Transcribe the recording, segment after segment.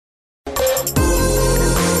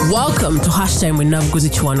Welcome to Hashtag with Navguzi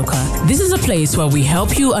Chwanuka. This is a place where we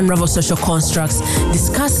help you unravel social constructs,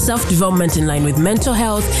 discuss self-development in line with mental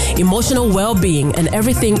health, emotional well-being, and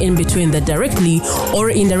everything in between that directly or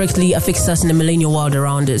indirectly affects us in the millennial world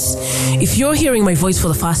around us. If you're hearing my voice for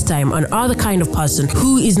the first time and are the kind of person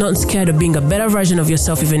who is not scared of being a better version of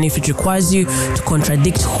yourself even if it requires you to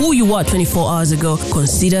contradict who you were 24 hours ago,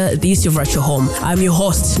 consider this your virtual home. I'm your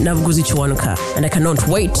host, Navguzi Chwanuka, and I cannot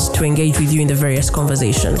wait to engage with you in the various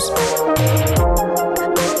conversations.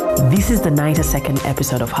 This is the 92nd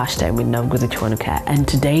episode of Hashtag with Navguzi Chwanuka, and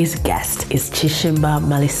today's guest is Chishimba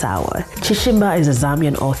Malisawa. Chishimba is a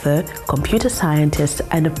Zambian author, computer scientist,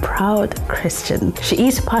 and a proud Christian. She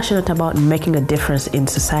is passionate about making a difference in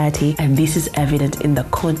society, and this is evident in the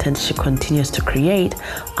content she continues to create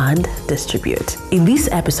and distribute. In this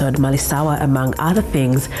episode, Malisawa, among other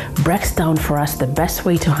things, breaks down for us the best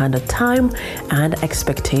way to handle time and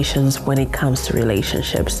expectations when it comes to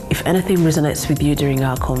relationships. If anything resonates with you during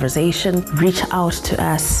our conversation, reach out to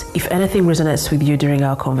us. If anything resonates with you during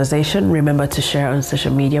our conversation, remember to share on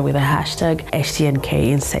social media with the hashtag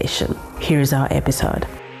HTNKInsation. Here is our episode.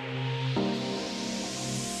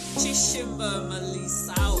 Chishimba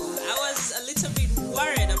Malisawa. I was a little bit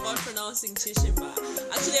worried about pronouncing Chishimba.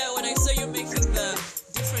 Actually, when I saw you making the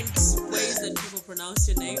different ways that people pronounce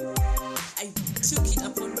your name, I took it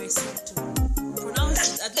upon myself to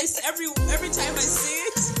pronounce it at least every time I see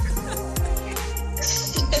it.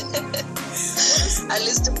 At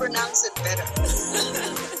least to pronounce it better.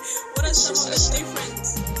 What are some of the different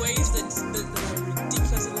ways that are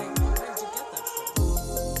ridiculous? Like, where did you get that from?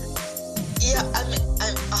 Yeah,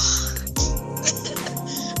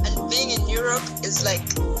 and being in Europe is like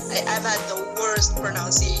I've had the worst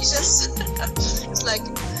pronunciations. It's like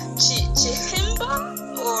Chihimba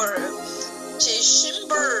or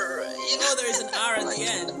Chishimber. There is an R at the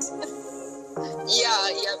end. Yeah,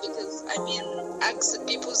 because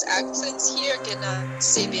people's accents here cannot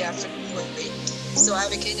say the African way. So I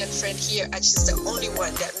have a Kenyan friend here, and she's the only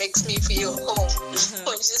one that makes me feel home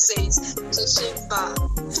when she says Chishimba.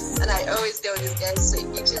 And I always tell these guys, say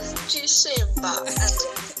it is Chishimba,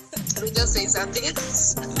 and we just say something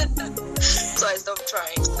else. So I stopped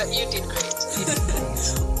trying, but you did great.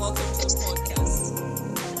 Welcome to the podcast.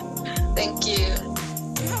 Thank you.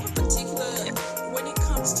 Do you have a particular, when it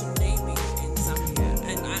comes to naming in Zambia,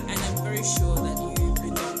 and I'm very sure that you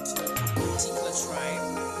belong to a particular tribe,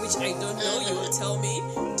 which I don't know, you will tell me.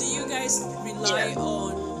 Do you guys rely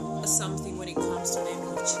on something when it comes to naming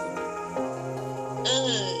of children?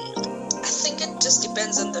 I think it just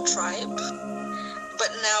depends on the tribe.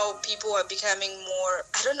 But now people are becoming more,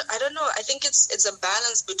 I don't know, I think it's a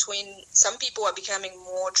balance between some people are becoming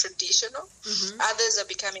more traditional, others are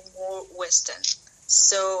becoming more Western.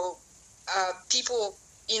 So people,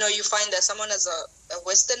 you find that someone has a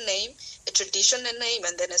Western name, a traditional name,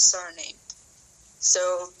 and then a surname.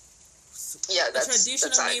 So, yeah, that's a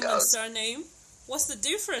traditional how name and surname? What's the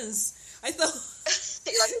difference? I thought...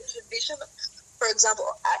 like a traditional, for example,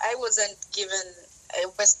 I wasn't given a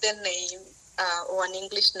Western name or an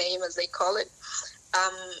English name, as they call it.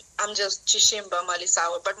 I'm just Chishimba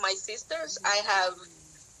Malisawa. But my sisters, I have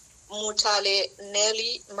Mutale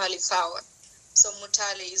Nelly Malisawa. So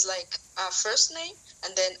Mutale is like our first name,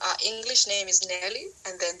 and then our English name is Nelly,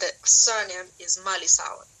 and then the surname is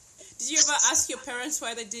Malisawa. Did you ever ask your parents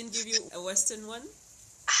why they didn't give you a Western one?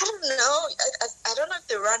 I don't know. I don't know if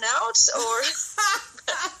they run out or...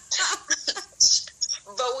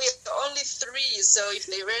 But we're only 3, so if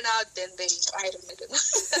they ran out, then I don't know.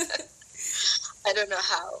 I don't know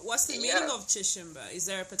how. What's the meaning of Chishimba? Is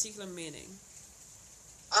there a particular meaning?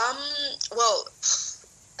 Well,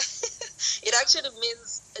 it actually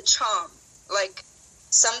means a charm, like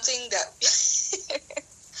something that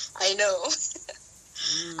I know.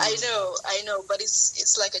 I know, but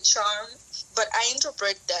it's like a charm. But I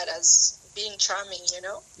interpret that as being charming,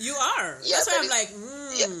 You are. Yeah, that's why I'm like,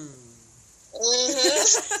 Yeah.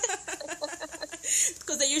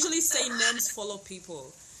 Because they usually say names follow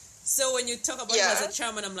people. So when you talk about it as a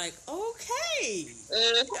charm, and I'm like, okay.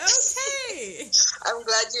 Okay. I'm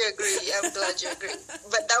glad you agree.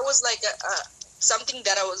 But that was like something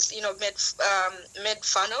that I was, made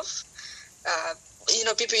fun of.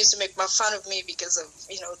 People used to make fun of me because of,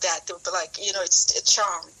 that. They would be like, it's a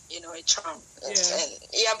charm, a charm.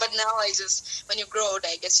 Yeah. But now when you grow old,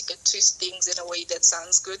 I guess you can twist things in a way that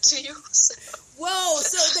sounds good to you. So. Whoa,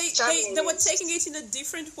 so they were taking it in a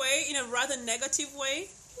different way, in a rather negative way?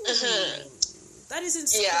 Mm-hmm. That is in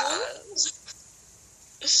school?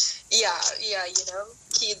 Yeah,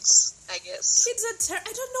 kids, I guess. Kids are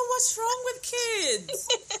I don't know what's wrong with kids.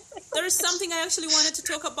 There is something I actually wanted to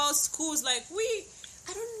talk about schools. Like,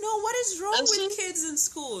 I don't know what is wrong with kids in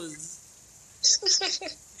schools.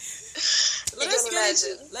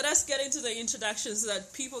 Let us get into the introduction so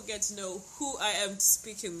that people get to know who I am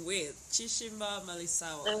speaking with. Chishimba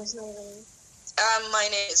Malisawa. My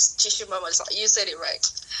name is Chishimba Malisawa. You said it right.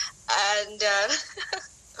 And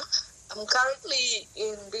I'm currently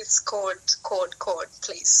in this court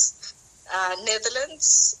place,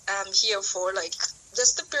 Netherlands. I'm here for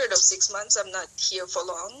just a period of 6 months. I'm not here for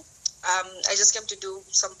long. I just came to do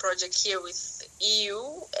some project here with EU,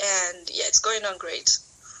 and yeah, it's going on great.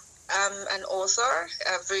 I'm an author.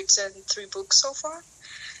 I've written 3 books so far,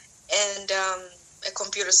 and a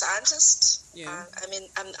computer scientist. Yeah.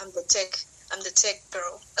 I'm the tech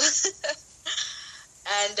girl.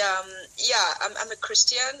 And I'm a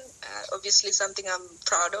Christian. Obviously, something I'm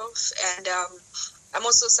proud of, and I'm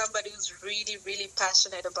also somebody who's really, really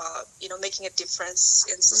passionate about making a difference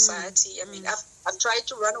in society. I've tried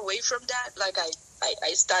to run away from that. Like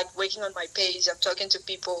I start working on my page. I'm talking to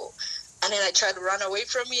people. And then I try to run away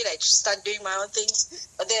from it. I just start doing my own things.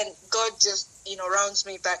 But then God just, rounds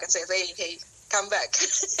me back and says, hey, come back.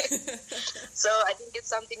 So I think it's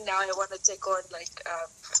something now I want to take on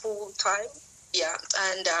full time. Yeah.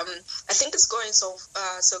 And I think it's going so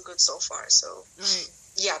good so far. So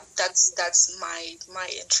yeah, that's my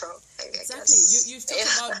intro. Exactly. You've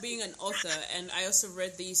talked about being an author, and I also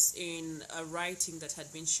read this in a writing that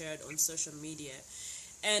had been shared on social media.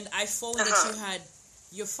 And I found that you had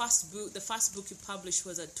the first book you published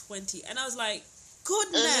was at 20, and I was like,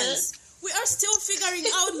 goodness, we are still figuring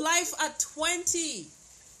out life at 20,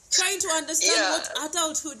 trying to understand what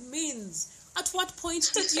adulthood means. At what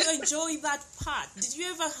point did you enjoy that part? Did you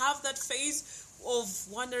ever have that phase of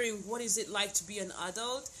wondering what is it like to be an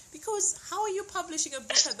adult? Because how are you publishing a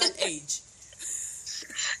book at that age?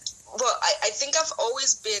 Well, I think I've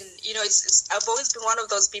always been, I've always been one of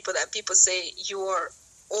those people that people say you're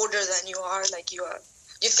older than you are,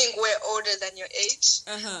 you think we're older than your age.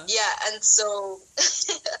 Yeah, and so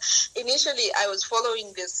initially I was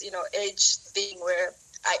following this, age thing where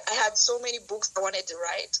I had so many books I wanted to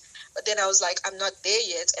write, but then I was like, I'm not there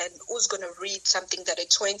yet, and who's going to read something that a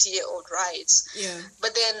 20-year-old writes? Yeah.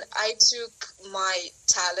 But then I took my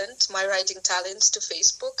writing talent to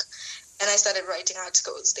Facebook, and I started writing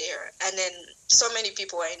articles there, and then so many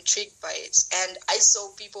people were intrigued by it, and I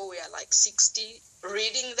saw people were 60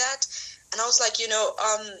 reading that. And I was like,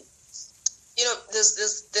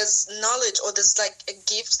 there's knowledge, or there's a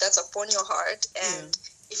gift that's upon your heart. And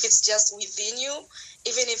if it's just within you,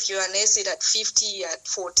 even if you're an essay at 50, at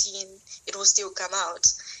 14, it will still come out,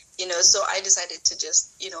 So I decided to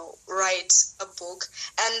just, write a book.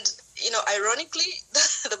 And, ironically,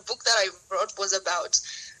 the book that I wrote was about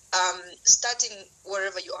starting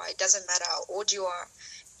wherever you are. It doesn't matter how old you are.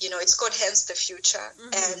 It's called Hence the Future.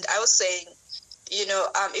 And I was saying,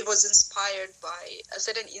 it was inspired by a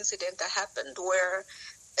certain incident that happened where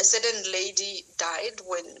a certain lady died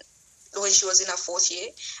when she was in her 4th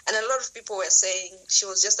year. And a lot of people were saying she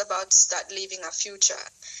was just about to start living her future.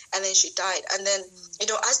 And then she died. And then,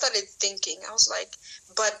 I started thinking, I was like,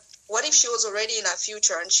 but what if she was already in her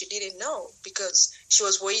future and she didn't know? Because she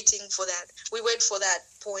was waiting for that. We wait for that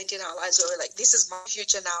point in our lives where we're like, this is my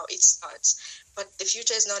future now, it starts. But the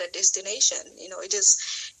future is not a destination. It is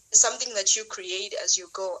something that you create as you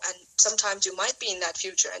go, and sometimes you might be in that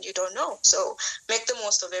future and you don't know. So make the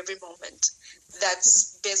most of every moment.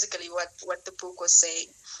 That's basically what the book was saying.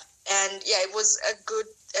 And yeah, it was a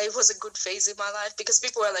good phase in my life, because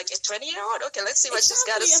people were like, a 20-year-old? Okay, let's see what she's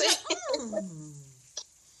got to say.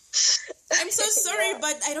 I'm so sorry,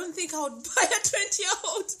 but I don't think I would buy a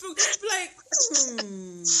 20-year-old's book.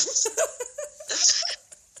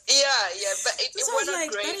 Yeah, but it went on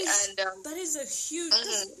great. That is a huge...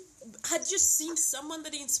 Had you seen someone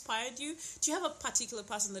that inspired you? Do you have a particular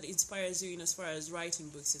person that inspires you in as far as writing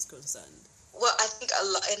books is concerned? Well, I think a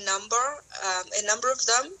number of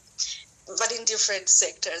them, but in different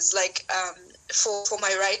sectors. For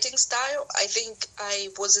my writing style, I think I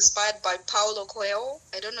was inspired by Paulo Coelho.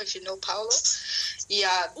 I don't know if you know Paulo.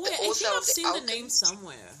 Yeah, the author I think I've seen the name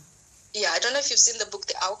somewhere. Yeah, I don't know if you've seen the book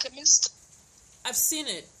The Alchemist. I've seen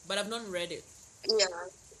it, but I've not read it. Yeah,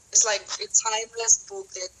 it's a timeless book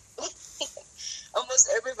that almost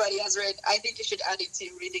everybody has read. I think you should add it to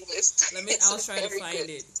your reading list. I'll try to find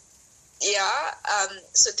it. Yeah,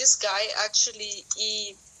 so this guy actually,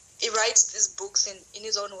 he writes these books in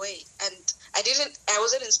his own way, and I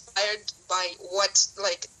wasn't inspired by what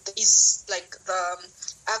is the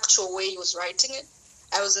actual way he was writing it.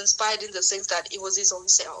 I was inspired in the sense that it was his own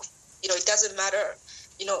self. It doesn't matter,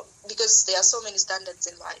 because there are so many standards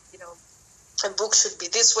in life. a book should be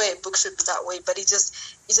this way, a book should be that way, but he just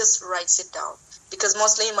writes it down. Because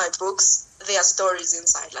mostly in my books, there are stories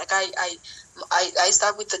inside. Like I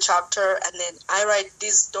start with the chapter and then I write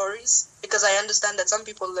these stories because I understand that some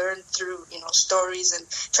people learn through, stories and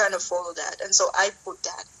trying to follow that. And so I put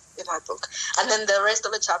that in my book. And then the rest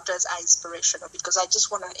of the chapters are inspirational because I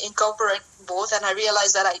just want to incorporate both. And I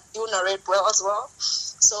realize that I do narrate well as well.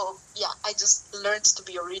 So yeah, I just learned to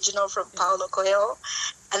be original from Paulo Coelho.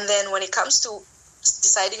 And then when it comes to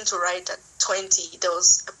deciding to write at 20, there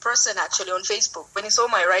was a person actually on Facebook. When he saw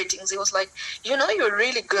my writings, he was like, you're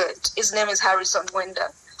really good. His name is Harrison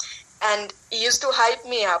Wenda. And he used to hype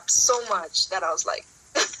me up so much that I was like,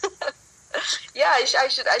 yeah, I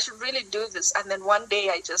should really do this. And then one day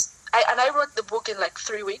I wrote the book in like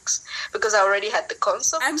 3 weeks because I already had the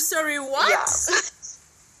concept. I'm sorry, what? Yeah.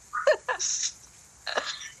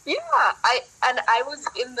 Yeah, I was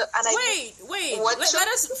in the wait. Let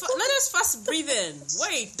us first breathe in.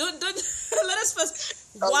 Wait, don't let us first.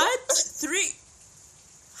 What? 3?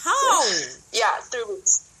 How? Yeah, 3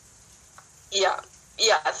 weeks. Yeah,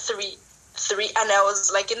 3, and I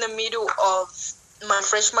was like in the middle of my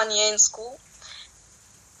freshman year in school,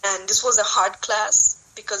 and this was a hard class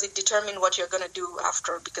because it determined what you're gonna do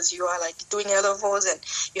after, because you are like doing A-levels and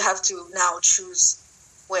you have to now choose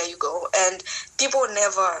where you go, and people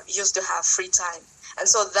never used to have free time, and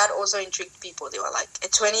so that also intrigued people. They were like, a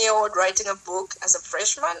 20-year-old writing a book as a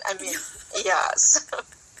freshman? I mean, yes.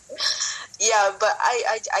 Yeah, but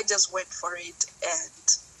I just went for it,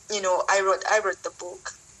 and I wrote the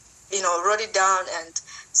book, wrote it down and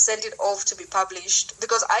sent it off to be published,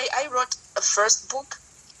 because I wrote a first book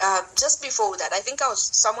just before that. I think I was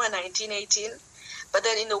somewhere 1918, but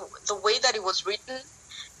then in the way that it was written,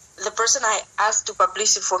 the person I asked to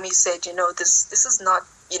publish it for me said, this is not,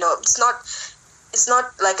 it's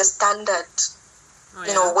not like a standard,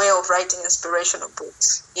 way of writing inspirational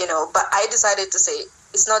books, but I decided to say,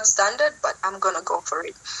 it's not standard, but I'm going to go for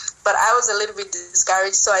it. But I was a little bit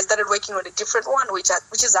discouraged, so I started working on a different one, which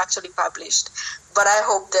is actually published. But I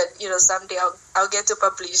hope that, someday I'll get to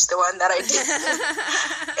publish the one that I did.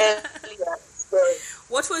 And,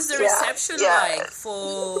 what was the reception like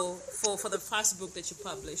for the first book that you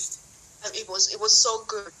published? It was so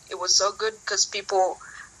good. It was so good because people,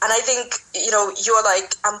 and I think, you're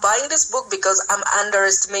like, I'm buying this book because I'm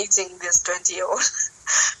underestimating this 20-year-old.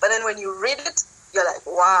 But then when you read it, you're like,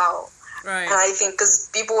 wow. Right. And I think because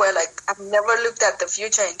people were like, I've never looked at the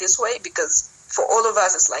future in this way, because for all of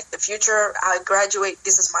us, it's like the future, I graduate,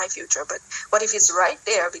 this is my future. But what if it's right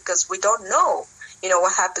there? Because we don't know,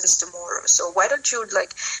 what happens tomorrow. So why don't you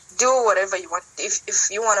do whatever you want? If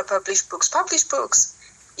you want to publish books, publish books.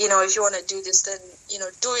 If you want to do this, then,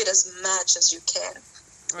 do it as much as you can.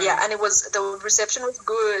 Right. Yeah, and the reception was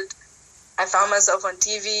good. I found myself on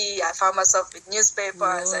TV. I found myself with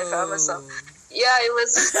newspapers. Whoa. I found myself... Yeah, it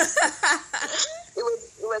was. It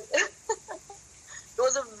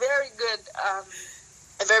was a very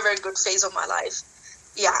very good phase of my life.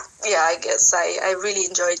 Yeah. I guess I really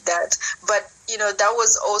enjoyed that. But that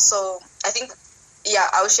was also, I think. Yeah,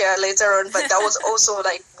 I'll share later on. But that was also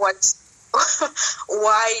like why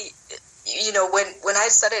when I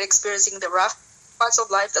started experiencing the rough parts of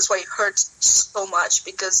life, that's why it hurt so much,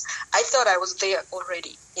 because I thought I was there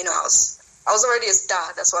already. I was already a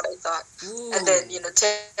star. That's what I thought. Ooh. And then,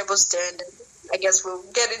 tables turned. And I guess we'll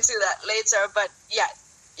get into that later. But yeah,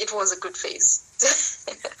 it was a good phase.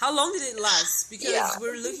 How long did it last? Because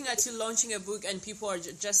we're looking at you launching a book and people are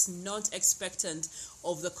just not expectant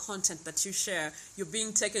of the content that you share. You're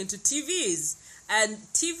being taken to TVs. And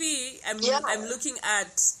TV, I'm looking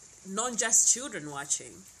at not just children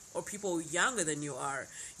watching or people younger than you are.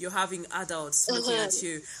 You're having adults looking at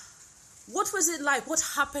you. What was it like? What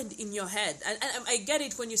happened in your head? And I get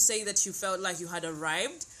it when you say that you felt like you had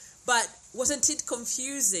arrived, but wasn't it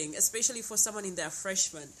confusing, especially for someone in their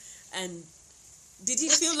freshman? And did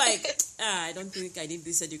you feel like, I don't think I need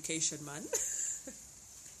this education, man?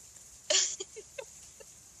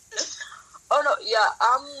 Oh, no, yeah.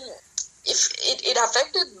 If it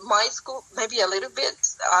affected my school maybe a little bit,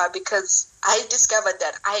 because I discovered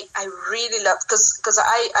that I really loved, because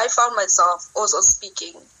I found myself also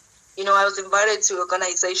speaking. I was invited to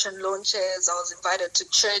organization launches. I was invited to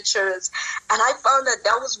churches, and I found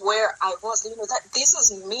that was where I was. That this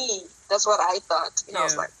is me. That's what I thought. I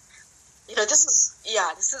was like, this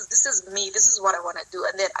is me. This is what I want to do.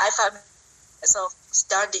 And then I found myself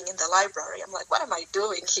studying in the library. I'm like, what am I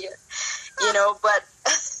doing here? But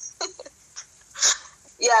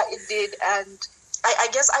yeah, it did, and I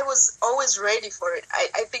guess I was always ready for it.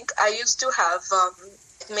 I think I used to have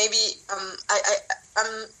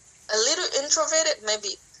I'm a little introverted,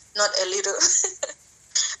 maybe not a little.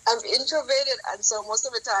 I'm introverted, and so most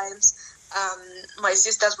of the times, my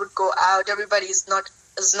sisters would go out. Everybody is not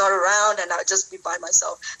around, and I'd just be by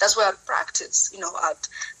myself. That's where I'd practice. I'd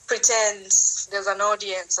pretend there's an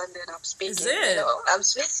audience, and then I'm speaking. Is it? I'm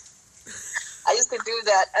speaking. I used to do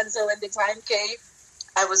that, and so when the time came,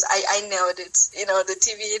 I nailed it. The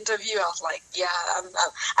TV interview, I was like, yeah. And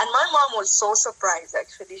my mom was so surprised,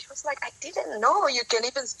 actually. She was like, I didn't know you can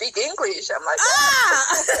even speak English. I'm like, yeah.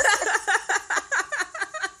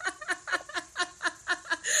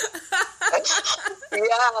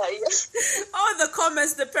 Oh, the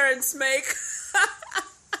comments the parents make.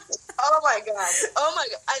 Oh my god.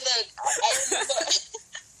 And then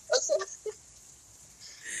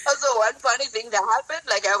also one funny thing that happened,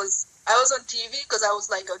 like I was on TV because I was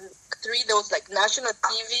like on there was like national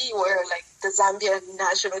TV where like the Zambian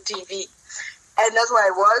national TV, and that's where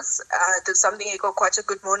I was. There's something called Kwacha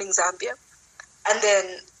Good Morning Zambia, and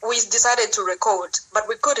then we decided to record, but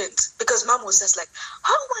we couldn't because Mom was just like,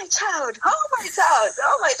 "Oh my child on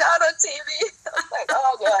TV." I was like,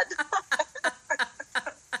 "Oh God."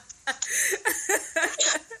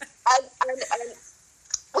 and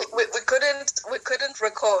we couldn't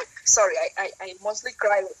record. Sorry, I mostly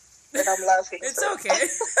cry when I'm laughing. It's okay.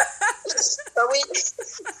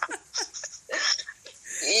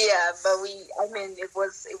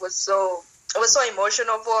 It was so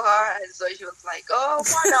emotional for her, and so she was like, "Oh,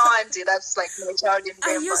 no, auntie, that's like my child in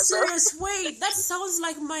Denver." Are you serious? Wait, that sounds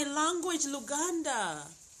like my language, Luganda.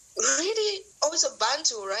 Really? Oh, it's a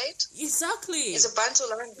Bantu, right? Exactly. It's a Bantu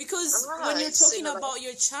language. Because when you're talking about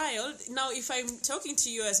your child, now if I'm talking to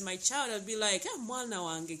you as my child, I'd be like, "Mwana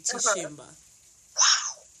wange Chishimba."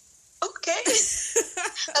 Wow. Okay.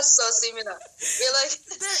 That's so similar. You're like,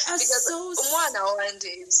 because Mwana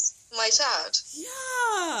wange is my child.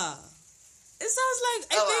 Yeah. It sounds like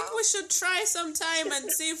I think we should try sometime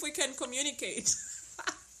and see if we can communicate.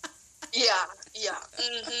 Yeah.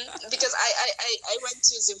 Mm-hmm. Because I went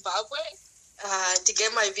to Zimbabwe to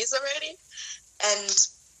get my visa ready, and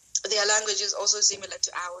their language is also similar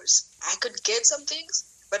to ours. I could get some things,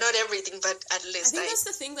 but not everything. But at least I think that's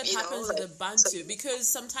the thing that happens with the Bantu, because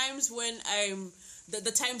sometimes when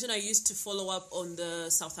the times when I used to follow up on the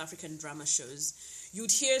South African drama shows,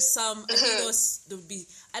 you'd hear some. I think there would be.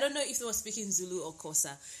 I don't know if they were speaking Zulu or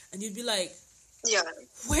Xhosa, and you'd be like, "Yeah,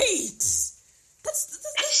 wait, that's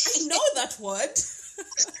I know that word."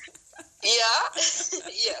 Yeah.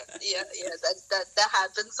 That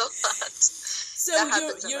happens a lot. So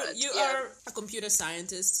you are a computer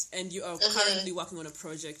scientist, and you are currently working on a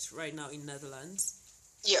project right now in Netherlands.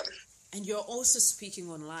 Yeah. And you're also speaking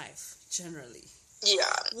on live generally.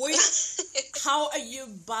 Yeah. How are you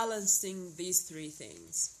balancing these three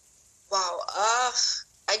things? Wow.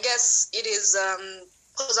 I guess it is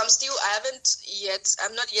because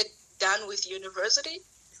I'm not yet done with university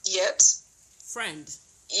yet. Friend.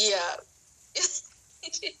 Yeah.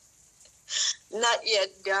 Not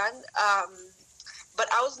yet done. But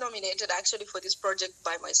I was nominated actually for this project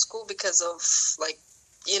by my school because of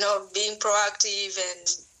being proactive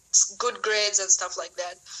and good grades and stuff like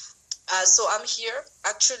that. So I'm here.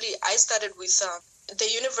 Actually, I started with the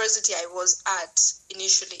university I was at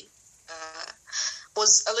initially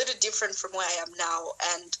was a little different from where I am now,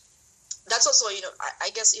 and that's also, I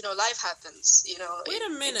guess, life happens, Wait a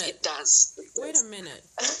minute. It does. Wait a minute.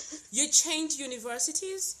 You changed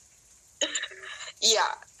universities?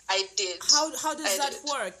 Yeah, I did. How does that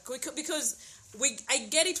work? Because I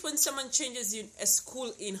get it when someone changes a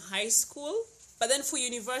school in high school, but then for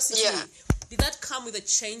university, did that come with a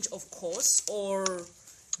change of course, or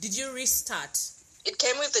did you restart? It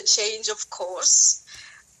came with a change of course.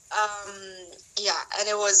 And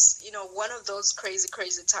it was, one of those crazy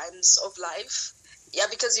times of life. Yeah,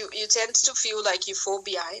 because you tend to feel like you fall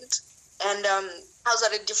behind. And I was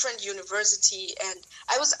at a different university, and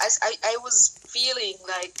I was feeling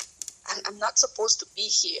like I'm not supposed to be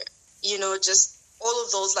here. Just all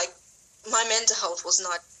of those, like, my mental health was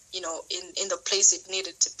not, in the place it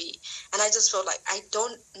needed to be. And I just felt like I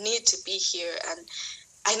don't need to be here, and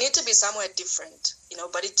I need to be somewhere different,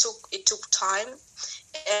 but it took time.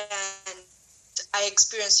 And I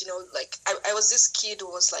experienced, I was this kid who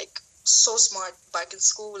was like so smart back in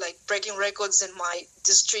school, like breaking records in my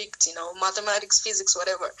district, mathematics, physics,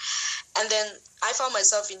 whatever. And then I found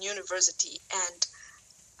myself in university, and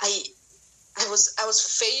I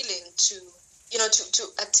was failing to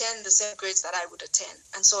attend the same grades that I would attend.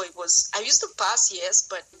 And so I used to pass, yes,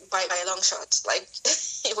 but by a long shot. Like,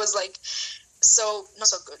 it was like, not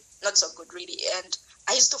so good really. And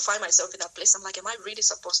I used to find myself in that place. I'm like, am I really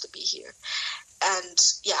supposed to be here? And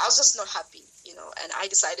yeah, I was just not happy, and I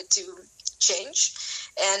decided to change.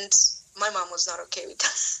 And my mom was not okay with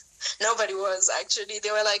that. Nobody was, actually.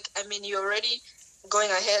 They were like, I mean, you're already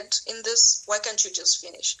going ahead in this. Why can't you just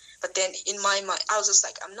finish? But then in my mind, I was just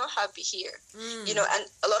like, I'm not happy here. And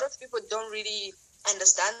a lot of people don't really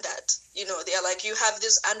understand that. They are like, you have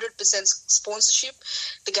this 100% sponsorship.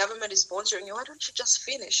 The government is sponsoring you. Why don't you just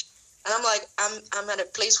finish? And I'm like, I'm at a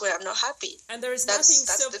place where I'm not happy. And there is nothing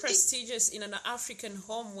so prestigious in an African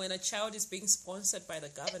home when a child is being sponsored by the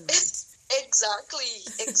government.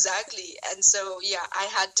 Exactly. And so, yeah, I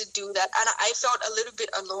had to do that. And I felt a little bit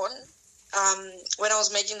alone when I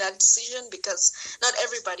was making that decision, because not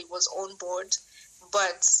everybody was on board.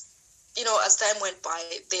 But, as time went by,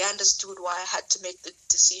 they understood why I had to make the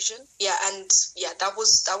decision. Yeah, and yeah, that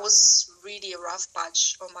was really a rough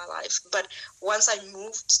patch of my life. But once I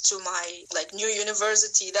moved to my new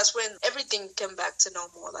university, that's when everything came back to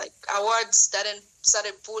normal. Like, awards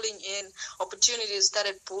started pulling in, opportunities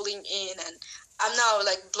started pulling in, and I'm now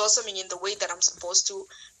blossoming in the way that I'm supposed to.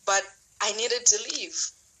 But I needed to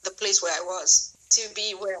leave the place where I was to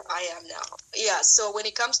be where I am now. Yeah, so when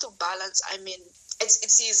it comes to balance, I mean,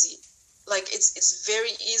 it's easy. It's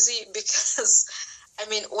very easy, because I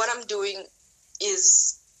mean, what I'm doing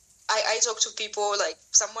is I talk to people. Like,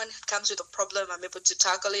 someone comes with a problem, I'm able to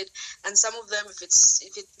tackle it. And some of them,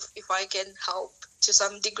 if I can help to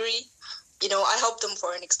some degree, I help them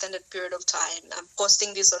for an extended period of time. I'm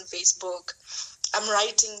posting this on Facebook. I'm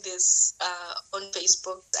writing this on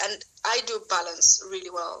Facebook, and I do balance really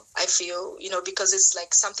well, I feel, because it's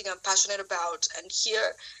something I'm passionate about. And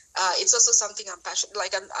here, it's also something I'm passionate,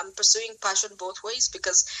 I'm pursuing passion both ways,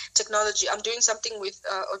 because technology, I'm doing something with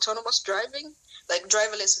autonomous driving,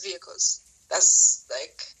 driverless vehicles. That's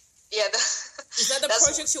is that the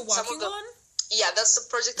project you're working on? Yeah, that's the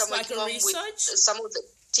project I'm working on with some of the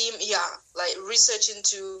team. Yeah, research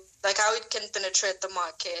into how it can penetrate the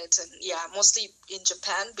market, and mostly in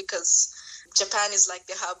Japan, because Japan is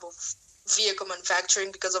the hub of vehicle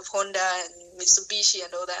manufacturing because of Honda and Mitsubishi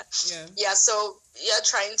and all that. So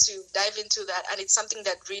trying to dive into that, and it's something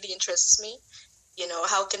that really interests me.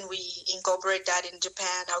 How can we incorporate that in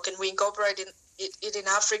Japan? How can we incorporate it in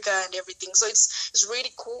Africa and everything? So it's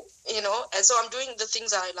really cool, and so I'm doing the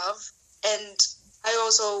things I love. And I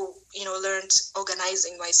also, learned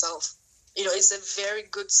organizing myself. It's a very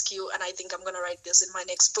good skill, and I think I'm going to write this in my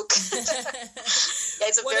next book.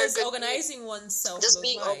 It's what does organizing oneself just look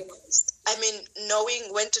being like? Organized. I mean,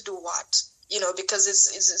 knowing when to do what, because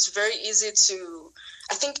it's very easy to,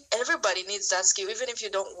 I think everybody needs that skill, even if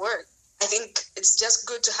you don't work. I think it's just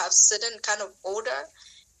good to have certain kind of order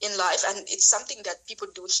in life, and it's something that people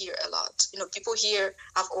do here a lot. People here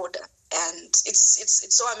have order, and it's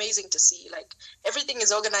so amazing to see. Everything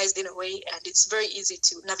is organized in a way, and it's very easy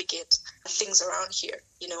to navigate things around here.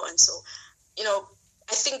 And so,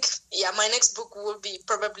 I think my next book will be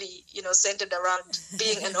probably centered around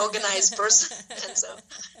being an organized person. And so,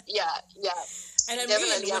 And I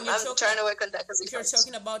definitely, mean, I'm trying to work on that. If you're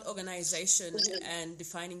talking about organization and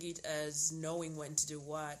defining it as knowing when to do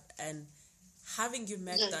what, and having you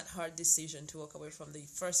made that hard decision to walk away from the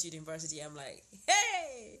first university, I'm like,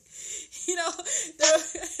 hey,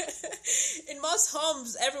 in most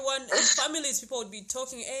homes, everyone, in families, people would be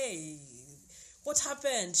talking, hey, what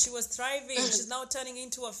happened? She was thriving. She's now turning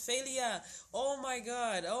into a failure. Oh my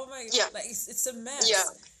God. It's a mess.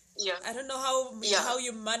 Yeah. I don't know how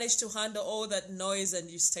you managed to handle all that noise and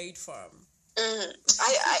you stayed firm.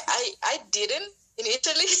 I didn't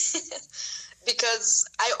initially. Because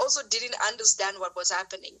I also didn't understand what was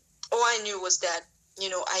happening. All I knew was that,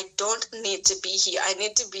 I don't need to be here. I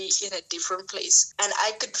need to be in a different place. And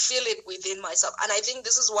I could feel it within myself. And I think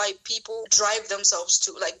this is why people drive themselves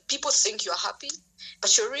to, people think you're happy,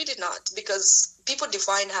 but you're really not, because people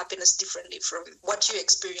define happiness differently from what you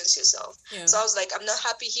experience yourself. Yeah. So I was like, I'm not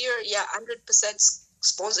happy here. 100%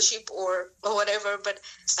 sponsorship or whatever, but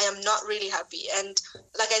I am not really happy. And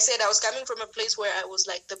like I said, I was coming from a place where I was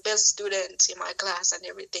the best student in my class and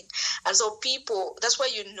everything. And so that's why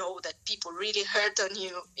that people really hurt on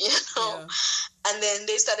you, Yeah. And then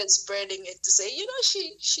they started spreading it to say,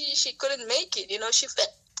 she couldn't make it,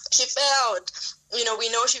 she failed. We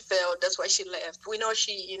know she failed. That's why she left. We know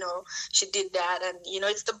she did that. And,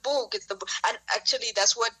 it's the book. And actually,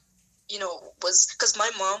 that's what, was because my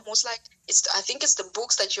mom was like, I think it's the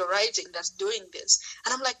books that you're writing that's doing this.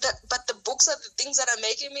 And I'm like, but the books are the things that are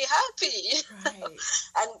making me happy. Right.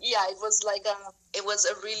 And it was it was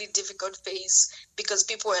a really difficult phase, because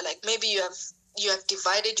people were like, maybe you have you have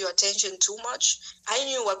divided your attention too much. I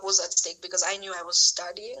knew what was at stake because I knew I was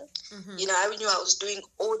studying. You know, I knew I was doing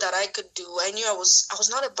all that I could do. I knew I was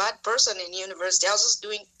not a bad person in university. I was just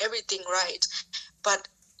doing everything right. But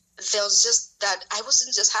there was just that I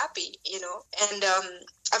wasn't just happy, you know. And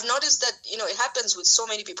I've noticed that, you know, it happens with so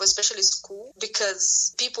many people, especially school,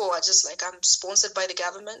 because people are just like, I'm sponsored by the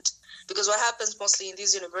government. Because what happens mostly in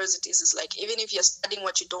these universities is like, even if you're studying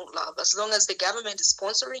what you don't love, as long as the government is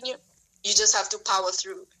sponsoring you, you just have to power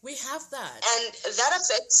through. We have that. And that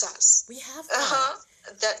affects us. We have that.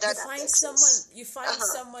 That You find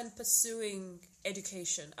someone pursuing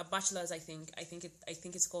education, a bachelor's, I think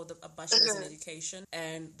it's called a bachelor's in education,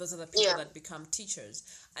 and those are the people that become teachers,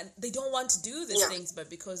 and they don't want to do these things, but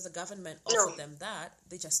because the government offered them that,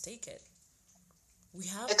 they just take it. We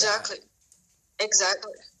have exactly, and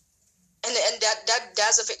that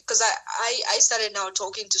does affect, because I started now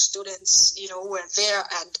talking to students, you know, who are there,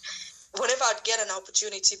 and whenever I'd get an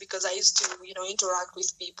opportunity, because I used to, you know, interact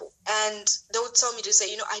with people, and they would tell me to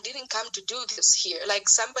say, you know, I didn't come to do this here. Like,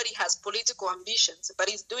 somebody has political ambitions, but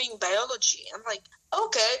he's doing biology. I'm like,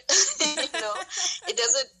 okay, you know, it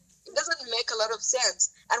doesn't make a lot of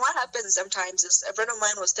sense. And what happens sometimes is, a friend of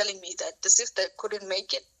mine was telling me that the sister couldn't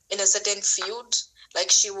make it in a certain field.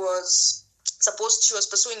 Like, she was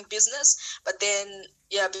pursuing business, but then,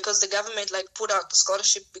 because the government like put out the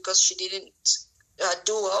scholarship because she didn't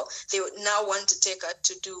do well, they would now want to take her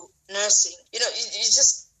to do nursing. You know, you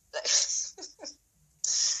just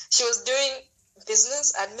she was doing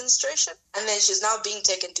business administration, and then she's now being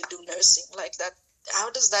taken to do nursing. Like that,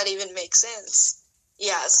 how does that even make sense?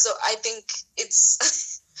 Yeah, so I think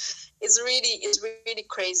it's it's really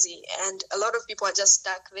crazy, and a lot of people are just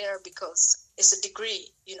stuck there because it's a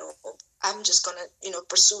degree. You know, I'm just gonna, you know,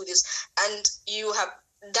 pursue this, and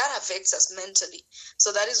that affects us mentally.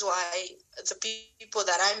 So that is why the people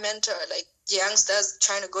that I mentor, like youngsters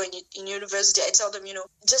trying to go in university, I tell them, you know,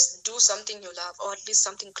 just do something you love, or at least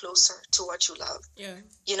something closer to what you love. Yeah.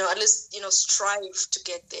 You know, at least, you know, strive to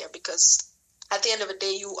get there, because at the end of the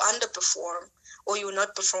day, you underperform or you will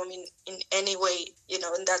not perform in any way, you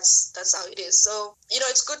know, and that's how it is. So, you know,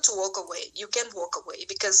 it's good to walk away. You can walk away,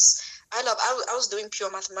 because I was doing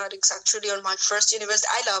pure mathematics actually on my first university.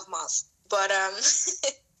 I love math. But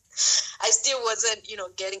I still wasn't, you know,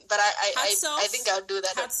 getting. But I think I'll do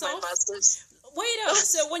that at my master's. Wait up.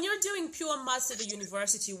 So when you're doing pure maths at the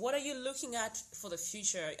university, what are you looking at for the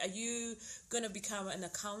future? Are you going to become an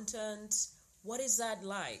accountant? What is that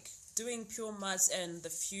like, doing pure maths and the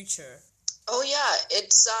future? Oh yeah,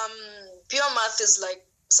 it's pure math is like,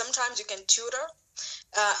 sometimes you can tutor.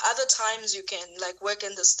 Other times you can like work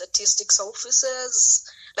in the statistics offices.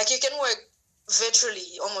 Like, you can work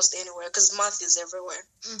virtually almost anywhere, because math is everywhere.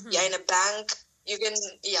 Yeah, in a bank, you can,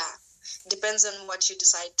 depends on what you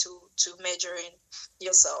decide to major in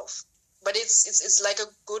yourself. But it's like a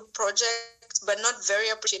good project, but not very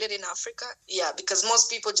appreciated in Africa. Yeah, because most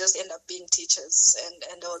people just end up being teachers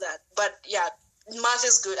and all that. But yeah, math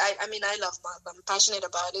is good. I mean, I love math. I'm passionate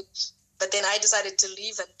about it. But then I decided to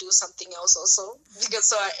leave and do something else also, because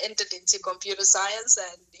so I entered into computer science,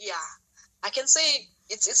 and I can say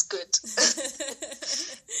it's good.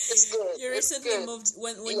 It's good. You recently moved.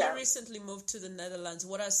 When you recently moved to the Netherlands,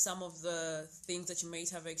 what are some of the things that you may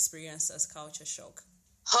have experienced as culture shock?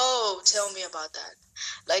 Oh, tell me about that.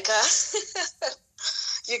 Like,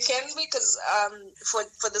 you can, because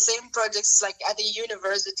for the same projects, like at the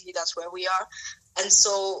university, that's where we are, and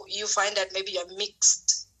so you find that maybe you're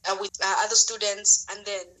mixed with other students, and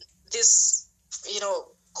then this, you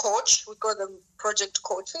know, coach, we call them project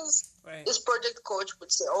coaches. Right. This project coach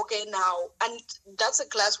would say, okay, now, and that's a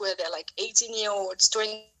class where they're like 18-year-olds,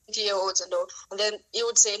 20-year-olds, and all, and then he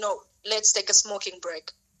would say, no, let's take a smoking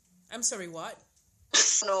break. I'm sorry, what?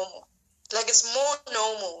 Normal. Like, it's more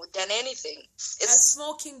normal than anything. It's a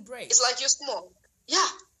smoking break. It's like you smoke. Yeah,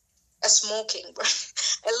 a smoking break.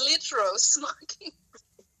 A literal smoking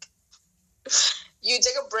break. You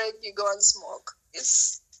take a break, you go and smoke.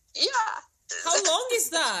 It's, How long is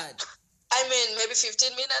that? I mean, maybe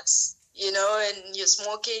 15 minutes, you know, and you're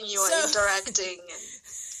smoking, you are interacting.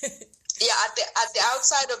 And, at the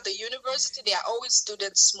outside of the university, there are always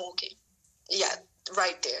students smoking. Yeah,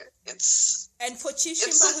 right there. And for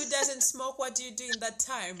Chishimba, who doesn't smoke, what do you do in that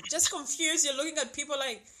time? Just confused. You're looking at people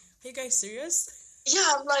like, are you guys serious?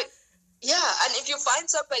 Yeah, I'm like, and if you find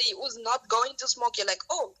somebody who's not going to smoke, you're like,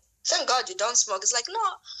 oh, thank God you don't smoke. It's like,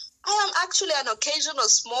 no, I am actually an occasional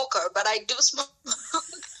smoker, but I do smoke.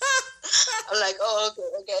 I'm like, oh,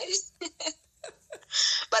 okay.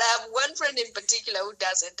 But I have one friend in particular who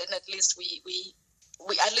doesn't, and at least we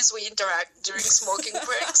interact during smoking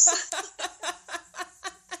breaks.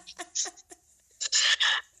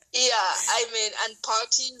 Yeah, I mean, and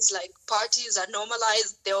parties are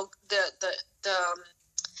normalized.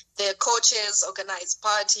 The coaches organize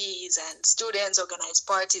parties and students organize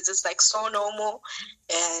parties. It's like so normal,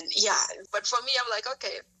 and yeah. But for me, I'm like,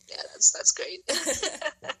 okay, yeah, that's great.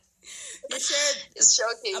 You shared It's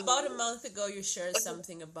shocking. about a month ago. You shared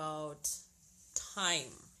something about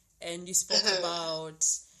time, and you spoke about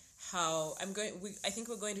how I think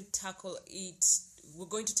we're going to tackle it. We're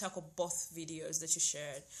going to tackle both videos that you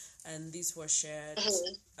shared, and these were shared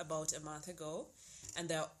about a month ago, and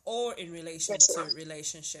they're all in relation to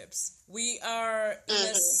relationships. We are in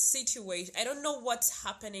a situation. I don't know what's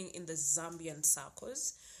happening in the Zambian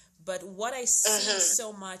circles, but what I see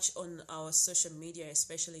so much on our social media,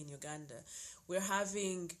 especially in Uganda, we're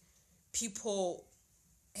having people.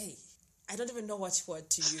 Hey, I don't even know what word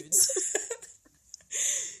to use.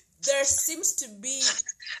 There seems to be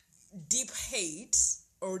deep hate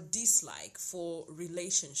or dislike for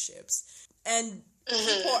relationships, and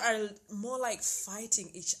people are more like fighting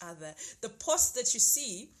each other. The post that you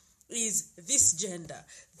see is this gender,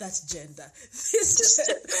 that gender, this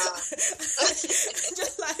gender.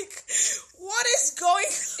 Just like, what is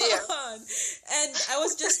going on? And I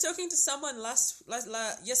was just talking to someone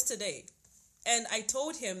yesterday, and I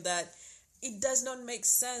told him that it does not make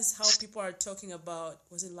sense how people are talking about.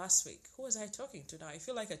 Was it last week? Who was I talking to now? I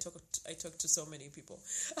feel like I talked to so many people.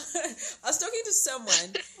 I was talking to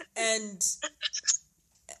someone, and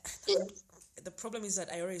the problem is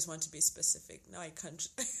that I always want to be specific. Now I can't.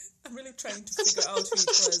 I'm really trying to figure out who it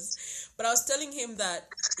was. But I was telling him that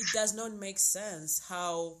it does not make sense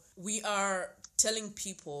how we are telling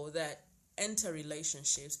people that enter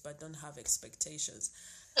relationships but don't have expectations.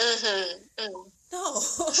 No.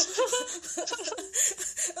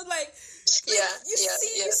 Like,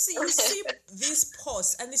 you see these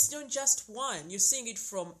posts, and it's not just one. You're seeing it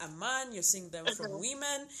from a man, you're seeing them from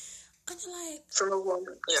women, and you're like, from a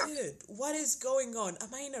woman, dude, what is going on?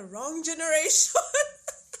 Am I in a wrong generation?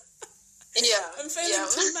 I'm feeling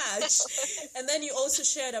too much. And then you also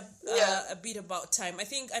shared a bit about time.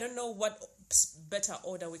 I don't know what better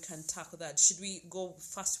order we can tackle that. Should we go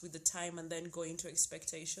first with the time and then go into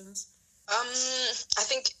expectations? I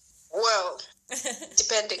think, well,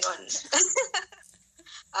 depending on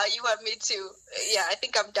how you want me to. Yeah, I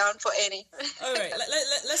think I'm down for any. All right,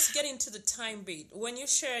 let's get into the time bit. When you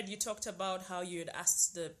shared, you talked about how you had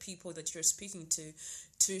asked the people that you're speaking to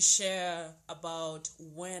share about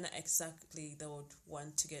when exactly they would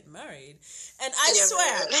want to get married. And I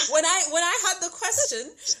swear, when I had the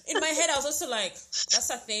question in my head, I was also like, that's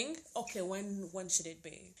a thing? Okay, when should it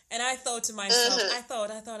be? And I thought to myself, I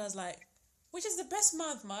was like, which is the best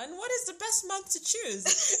month, man? What is the best month to choose?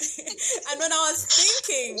 And when I was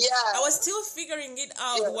thinking, I was still figuring it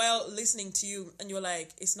out while listening to you, and you were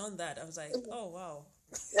like, it's not that. I was like, oh, wow.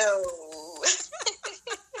 No.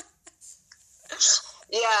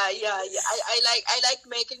 I like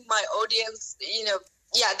making my audience,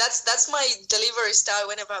 that's my delivery style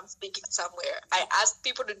whenever I'm speaking somewhere. I ask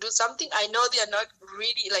people to do something. I know they are not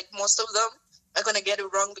really, like, most of them are going to get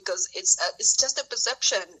it wrong because it's just a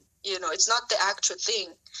perception, it's not the actual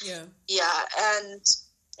thing. And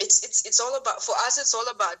it's all about, for us, it's all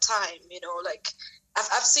about time, like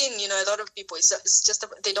I've seen, a lot of people, it's just,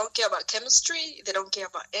 they don't care about chemistry. They don't care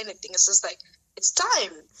about anything. It's just like, it's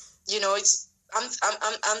time, I'm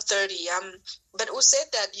 30. But who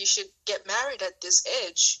said that you should get married at this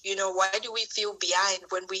age? Why do we feel behind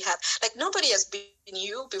when we have, like, nobody has been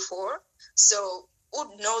you before. So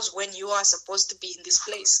who knows when you are supposed to be in this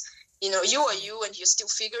place? You are you, and you're still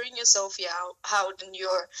figuring yourself out, and you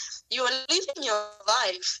are living your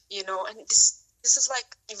life, and this is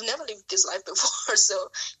like, you've never lived this life before, so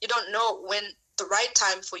you don't know when the right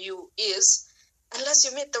time for you is, unless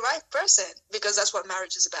you meet the right person, because that's what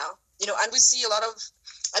marriage is about. And we see a lot of,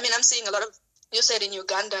 I'm seeing a lot of, you said in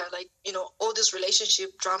Uganda, like, all this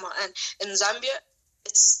relationship drama, and in Zambia,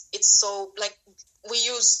 it's so, like, we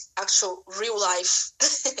use actual real life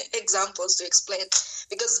examples to explain,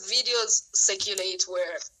 because videos circulate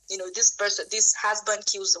where, this husband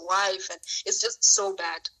kills the wife, and it's just so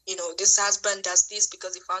bad. This husband does this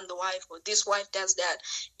because he found the wife, or this wife does that.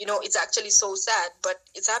 It's actually so sad, but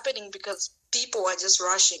it's happening because people are just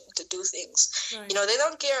rushing to do things. Right. They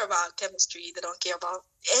don't care about chemistry. They don't care about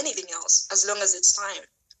anything else as long as it's time.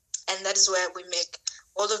 And that is where we make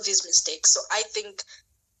all of these mistakes. So I think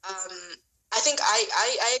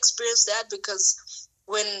I experienced that because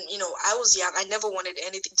when, I was young, I never wanted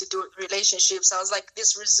anything to do with relationships. I was like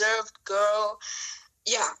this reserved girl.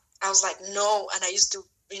 Yeah, I was like, no. And I used to,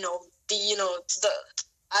 be,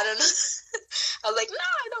 I don't know. I was like, no,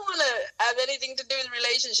 I don't want to have anything to do with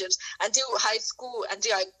relationships until high school,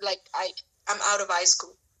 until I'm out of high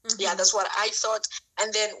school. Mm-hmm. Yeah, that's what I thought.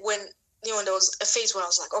 And then when, there was a phase where I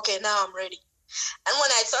was like, okay, now I'm ready. And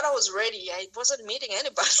when I thought I was ready, I wasn't meeting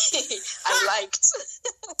anybody I liked.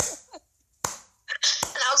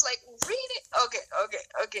 And I was like, really?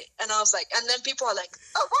 Okay. And I was like, and then people are like,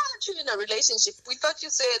 oh, why aren't you in a relationship? We thought you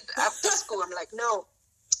said after school. I'm like, no.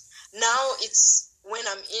 Now it's when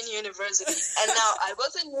I'm in university. And now I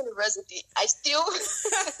was in university. I still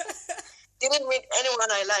didn't meet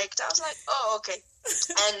anyone I liked. I was like, oh, okay.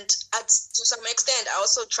 And to some extent, I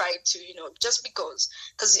also tried to, just because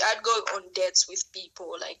I'd go on dates with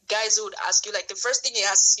people, like guys who would ask you, like the first thing he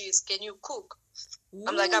asks you is, can you cook?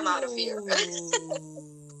 I'm like, I'm out of here.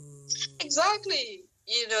 Exactly.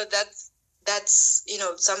 That's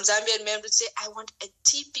some Zambian men would say, I want a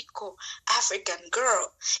typical African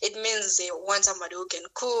girl. It means they want somebody who can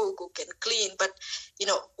cook, who can clean. But,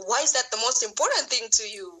 why is that the most important thing to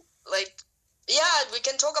you? Like, yeah, we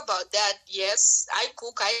can talk about that. Yes, I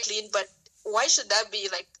cook, I clean, but why should that be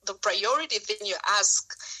like the priority thing you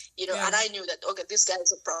ask? Yeah. And I knew that, okay, this guy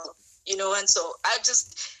is a problem, and so I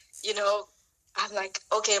just, I'm like,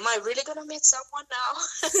 okay, am I really going to meet someone now?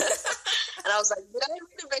 And I was like, did I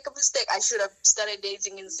really make a mistake? I should have started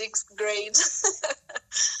dating in 6th grade.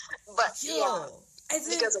 But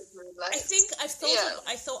because of my life. I think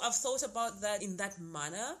I've thought about that in that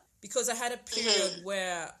manner, because I had a period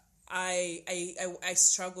where I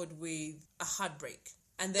struggled with a heartbreak.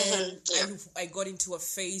 And then I got into a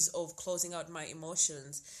phase of closing out my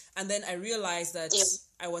emotions. And then I realized that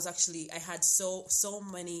I had so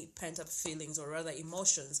many pent-up feelings, or rather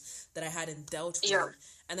emotions, that I hadn't dealt with.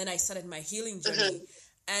 And then I started my healing journey.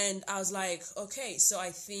 And I was like, okay, so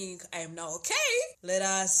I think I am now okay. Let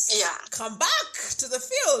us come back to the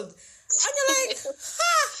field. And you're like,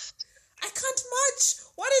 I can't much.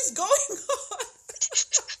 What is going on?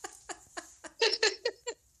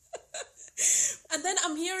 And then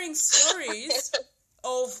I'm hearing stories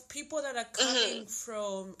of people that are coming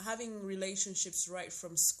from having relationships right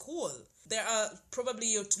from school. There are probably,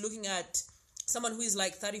 you're looking at someone who is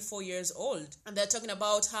like 34 years old, and they're talking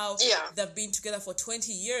about how they've been together for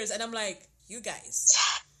 20 years. And I'm like, you guys,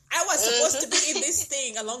 I was supposed to be in this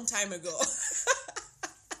thing a long time ago.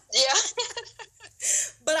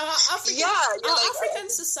 But our African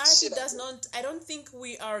society does not, I don't think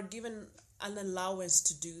we are given an allowance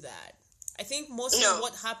to do that. I think mostly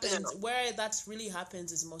what happens, where that really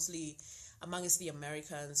happens, is mostly amongst the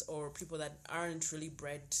Americans or people that aren't really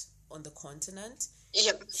bred on the continent.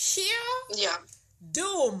 Here,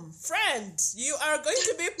 doom, friend, you are going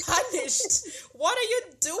to be punished. What are you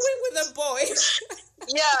doing with a boy?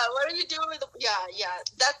 What are you doing with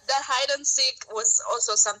that hide and seek was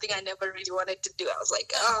also something I never really wanted to do. I was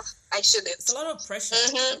like, I shouldn't. It's a lot of pressure.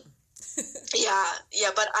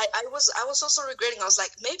 But I was also regretting. I was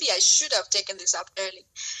like, maybe I should have taken this up early.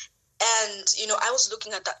 And I was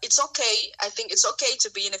looking at that. It's okay. I think it's okay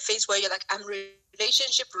to be in a phase where you're like, I'm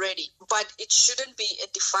relationship ready, but it shouldn't be a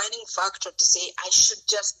defining factor to say I should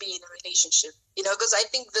just be in a relationship. Because I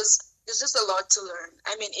think there's just a lot to learn.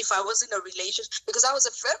 I mean, if I was in a relationship, because I was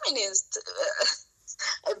a feminist,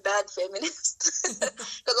 a bad feminist,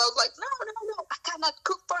 because I was like, no, I cannot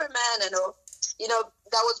cook for a man and all.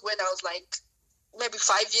 That was when I was like, maybe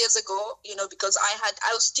 5 years ago, because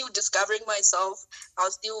I was still discovering myself. I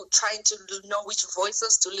was still trying to know which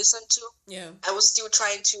voices to listen to. I was still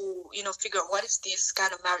trying to, figure out what is this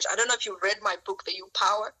kind of marriage. I don't know if you read my book, The You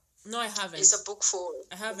Power. No, I haven't. It's a book for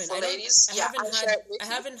ladies. I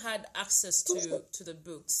haven't had access to the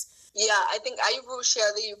books. Yeah, I think I will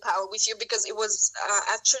share The You Power with you, because it was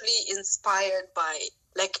actually inspired by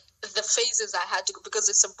like the phases I had to go, because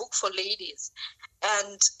it's a book for ladies,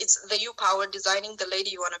 and it's The You Power, Designing the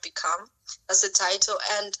Lady You Want to Become, as the title.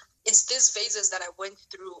 And it's these phases that I went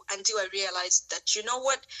through until I realized that, you know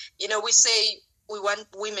what, we say we want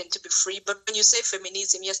women to be free, but when you say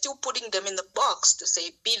feminism, you're still putting them in the box to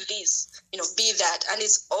say, be this, be that. And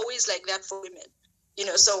it's always like that for women.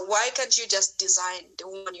 So why can't you just design the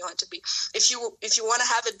woman you want to be? If you want to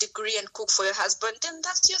have a degree and cook for your husband, then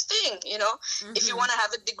that's your thing, If you want to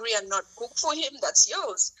have a degree and not cook for him, that's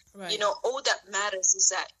yours. Right. All that matters is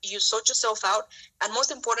that you sort yourself out, and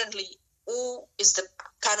most importantly, who is the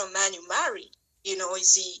kind of man you marry?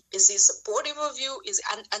 Is he supportive of you?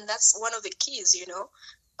 And that's one of the keys,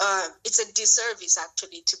 it's a disservice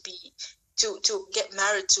actually to get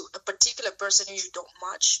married to a particular person who you don't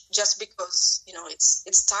match just because,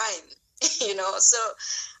 it's time, So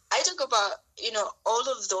I talk about, all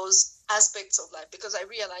of those aspects of life, because I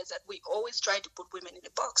realized that we always try to put women in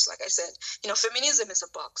a box. Like I said, feminism is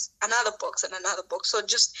a box, another box, and another box. So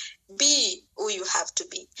just be who you have to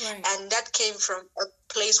be. Right. And that came from a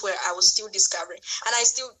place where I was still discovering. And I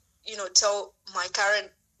still, tell my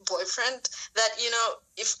current boyfriend that,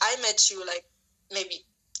 if I met you like maybe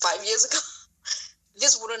 5 years ago,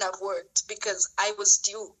 this wouldn't have worked, because I was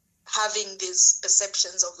still having these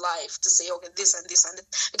perceptions of life to say, okay, this and this and that.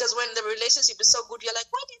 Because when the relationship is so good, you're like,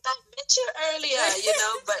 why didn't I meet you earlier?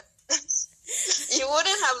 But you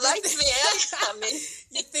wouldn't have liked me earlier. I mean,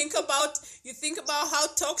 you think about how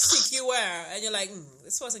toxic you were, and you're like,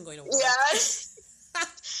 this wasn't going to work. Yeah.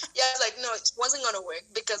 Yeah, it's like, no, it wasn't going to work,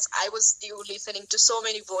 because I was still listening to so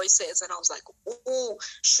many voices, and I was like, who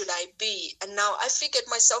should I be? And now I figured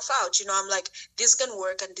myself out. I'm like, this can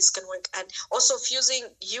work and this can work. And also fusing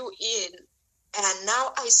you in. And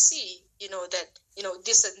now I see, that,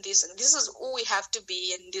 this and this, and this is who we have to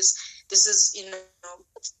be. And this is,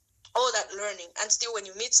 all that learning. And still, when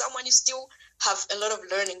you meet someone, you still have a lot of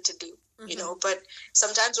learning to do, but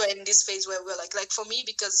sometimes we're in this phase where we're like for me,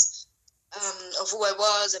 because of who I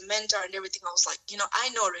was, a mentor and everything, I was like, I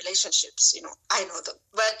know relationships, I know them,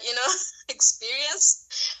 but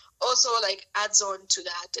experience also like adds on to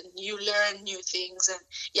that, and you learn new things. And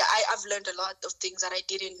I've learned a lot of things that I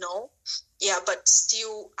didn't know, but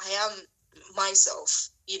still I am myself.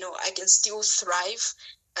 I can still thrive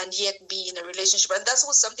and yet be in a relationship, and that's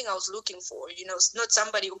was something I was looking for. Not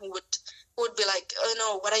somebody who would be like, oh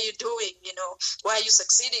no, what are you doing? Why are you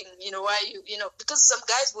succeeding? Why are you, because some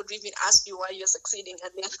guys would even ask you why you're succeeding,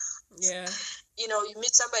 and then you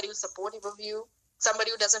meet somebody who's supportive of you,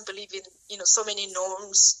 somebody who doesn't believe in so many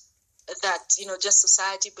norms that just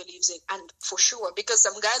society believes in. And for sure, because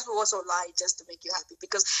some guys will also lie just to make you happy,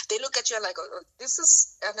 because they look at you and like, oh, this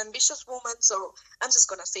is an ambitious woman, so I'm just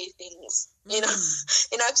gonna say things. In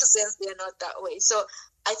actual sense, they're not that way. So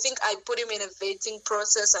I think I put him in a vetting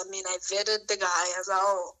process. I mean, I vetted the guy. I was like,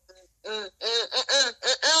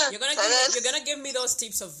 You're gonna give me those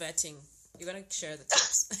tips of vetting. You're gonna share the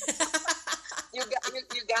tips. You got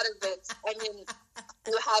to vet. I mean,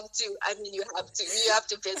 you have to. You have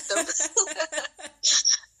to vet them.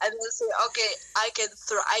 And then say, okay, I can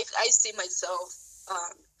thrive. I see myself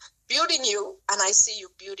building you, and I see you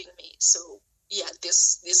building me. So yeah,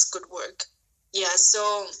 this could work. Yeah, so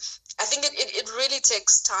I think it really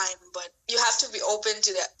takes time, but you have to be open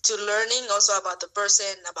to that, to learning also about the person,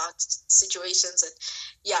 about situations, and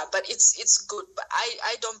but it's good. But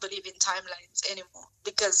I don't believe in timelines anymore,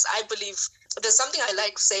 because I believe there's something I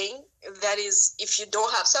like saying, that is, if you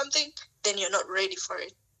don't have something, then you're not ready for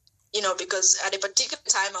it. Because at a particular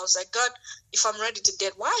time I was like, God, if I'm ready to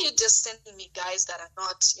date, why are you just sending me guys that are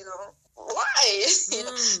not, why?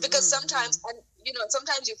 Because sometimes, and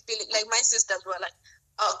sometimes you feel it, like my sisters were like,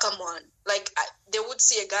 oh, come on. Like, they would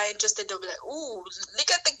see a guy interested, they'll be like, ooh,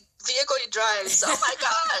 look at the vehicle he drives. Oh my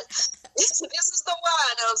God, this is the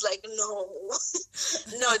one. I was like,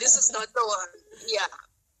 no, this is not the one. Yeah.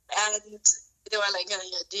 And they were like, oh,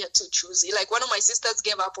 yeah, you're too choosy. Like, one of my sisters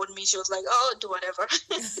gave up on me. She was like, oh, do whatever.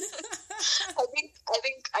 I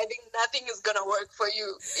think nothing is gonna work for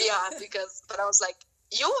you. Yeah, but I was like,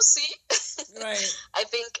 you will see. Right. I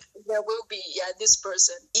think there will be this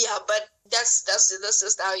person. Yeah, but that's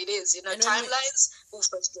just how it is. Timelines will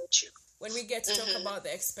frustrate you. When we get to talk about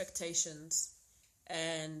the expectations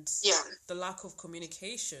and the lack of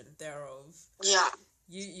communication thereof. Yeah.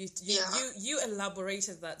 You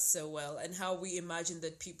elaborated that so well, and how we imagine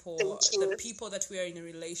that the people that we are in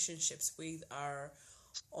relationships with are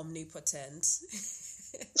omnipotent.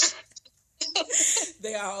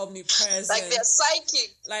 They are omnipresent. Like, they're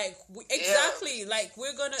psychic. Like, exactly. Like,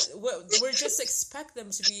 we're just expect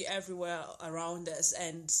them to be everywhere around us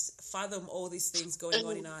and fathom all these things going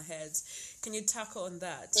on in our heads. Can you tackle on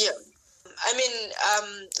that? Yeah. I mean,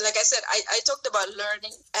 like I said, I talked about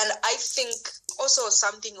learning, and I think also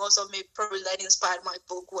something probably that inspired my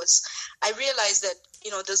book was, I realized that,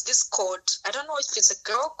 there's this code. I don't know if it's a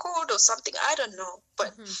girl code or something. I don't know.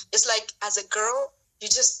 But it's like, as a girl, you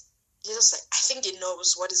just like, I think it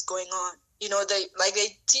knows what is going on.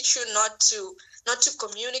 They teach you not to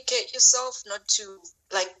communicate yourself, not to,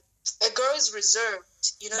 like, a girl is reserved.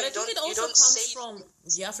 But I think it also comes from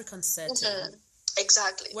the African setting.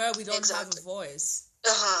 Exactly. Where we don't have a voice.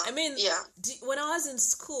 I mean, when I was in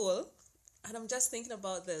school, and I'm just thinking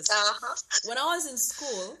about this, when I was in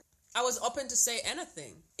school, I was open to say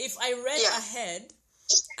anything. If I read ahead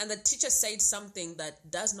and the teacher said something that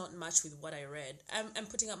does not match with what I read, I'm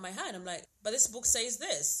putting up my hand. I'm like, but this book says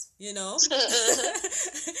this, you know?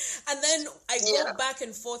 And then I go back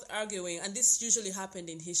and forth arguing, and this usually happened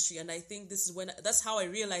in history, and I think that's how I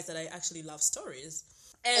realized that I actually love stories.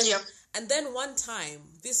 And then one time,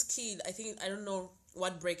 this kid, I don't know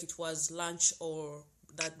what break it was, lunch or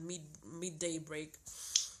that midday break,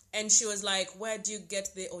 and she was like, where do you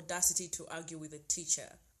get the audacity to argue with a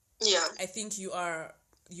teacher? Yeah. I think you are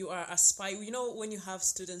a spy. You know, when you have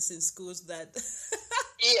students in schools that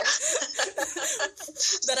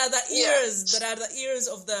that are the ears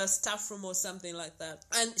of the staff room or something like that.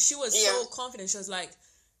 And she was so confident. She was like,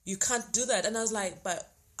 you can't do that. And I was like,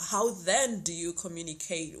 but how then do you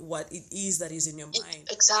communicate what it is that is in your mind?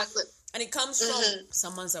 Exactly. And it comes from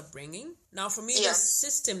someone's upbringing. Now, for me, the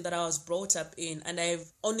system that I was brought up in, and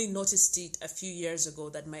I've only noticed it a few years ago,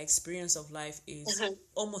 that my experience of life is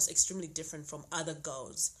almost extremely different from other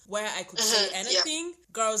girls. Where I could say anything,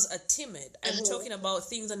 girls are timid. I'm talking about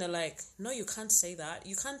things and they're like, no, you can't say that.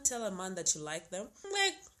 You can't tell a man that you like them. I'm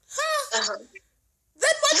like,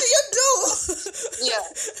 then what do you do?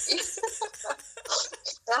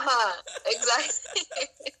 Exactly.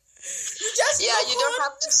 You don't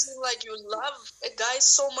have to seem like you love a guy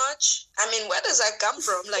so much. I mean, where does that come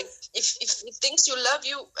from? Like, if he thinks you love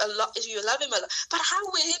you a lot, if you love him a lot, but how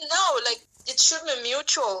will he know? Like, it should be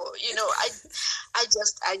mutual, you know.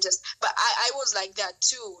 But I was like that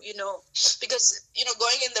too, you know, because, you know,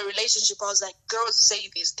 going in the relationship, I was like, girls say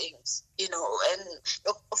these things, you know, and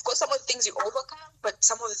of course, some of the things you overcome, but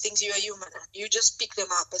some of the things you're human at. You just pick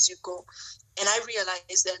them up as you go. And I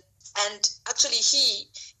realized that, and actually he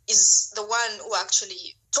is the one who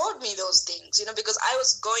actually told me those things, you know, because I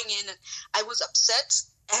was going in and I was upset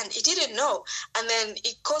and he didn't know. And then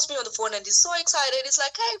he calls me on the phone and he's so excited. He's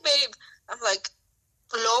like, hey, babe. I'm like,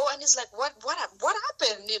 hello? And he's like, what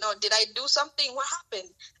happened? You know, did I do something? What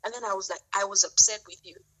happened? And then I was like, I was upset with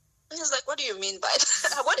you. And he's like, what do you mean by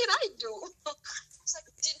that? What did I do? I was like,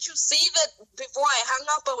 didn't you see that before I hung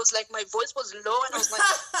up, I was like, my voice was low, and I was like,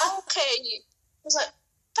 okay. I was like,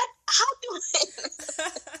 but how do I?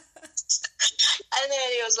 And then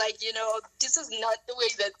he was like, you know, this is not the way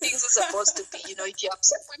that things are supposed to be. You know, if you're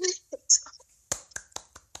upset with me.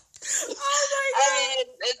 Oh my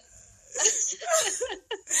God.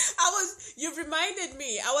 You reminded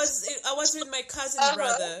me. I was with my cousin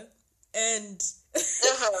brother, and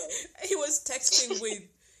he was texting with.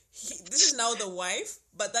 This is now the wife,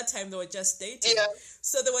 but that time they were just dating. Yeah.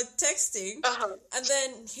 So they were texting, and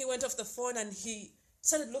then he went off the phone and he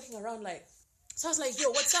started looking around like. So I was like, "Yo,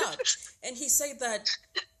 what's up?" And he said that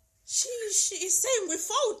she is saying we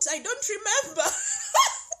fought. I don't remember.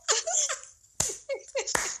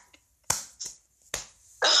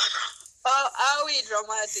 Oh, are we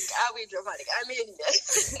dramatic? I mean...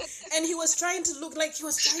 And he was trying to look like he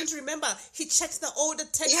was trying to remember. He checked the older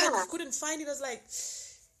text and he couldn't find it. I was like,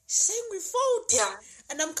 saying we fought. Yeah.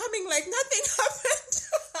 And I'm coming like nothing happened.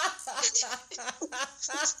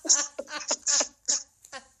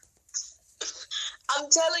 I'm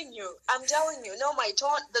telling you. No,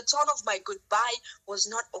 the tone of my goodbye was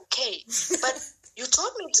not okay. But you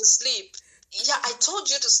told me to sleep. Yeah, I told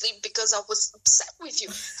you to sleep because I was upset with you.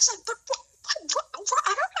 I was like, but what?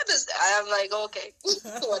 I don't understand. I'm like, okay,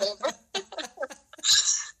 whatever.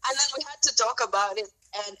 And then we had to talk about it.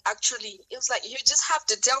 And actually, it was like, you just have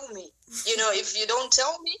to tell me. You know, if you don't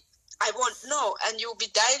tell me, I won't know. And you'll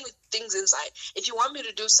be dying with things inside. If you want me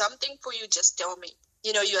to do something for you, just tell me.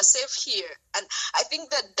 You know, you are safe here. And I think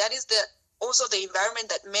that is also the environment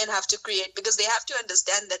that men have to create, because they have to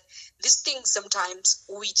understand that these things sometimes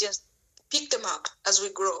we just pick them up as we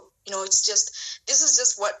grow. You know, this is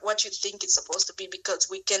just what you think it's supposed to be, because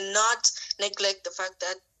we cannot neglect the fact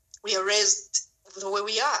that we are raised the way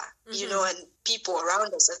we are, you know, and people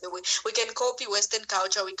around us. We can copy Western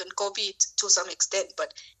culture, we can copy it to some extent,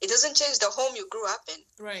 but it doesn't change the home you grew up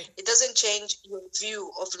in. Right. It doesn't change your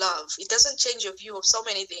view of love. It doesn't change your view of so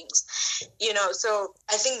many things, you know. So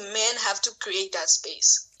I think men have to create that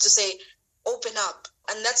space to say, open up.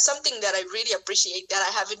 And that's something that I really appreciate that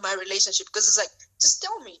I have in my relationship, because it's like, just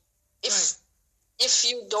tell me if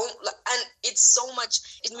you don't, and it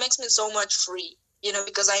makes me so much free, you know,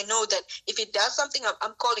 because I know that if it does something,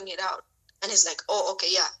 I'm calling it out. And it's like, oh, okay,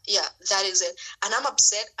 yeah, that is it. And I'm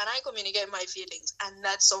upset and I communicate my feelings, and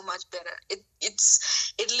that's so much better. It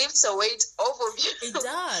lifts a weight off of you. It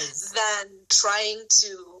does. Than trying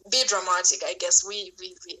to be dramatic, I guess. We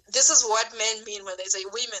this is what men mean when they say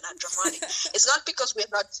women are dramatic. It's not because we're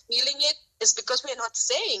not feeling it, it's because we're not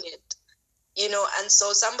saying it. You know, and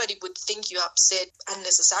so somebody would think you're upset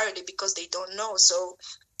unnecessarily because they don't know. So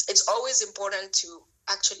it's always important to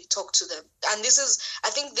actually talk to them. And I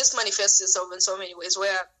think this manifests itself in so many ways,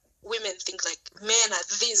 where women think like men are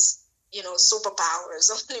these,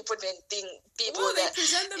 superpowers, omnipotent people. Well, they that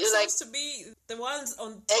present themselves like, to be the ones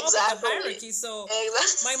on top of the hierarchy. So,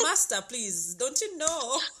 my master, please, don't you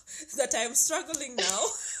know that I am struggling now?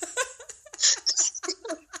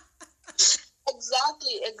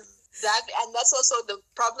 Exactly. And that's also the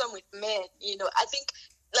problem with men. I think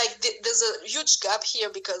like there's a huge gap here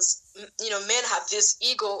because, men have this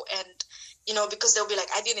ego and, because they'll be like,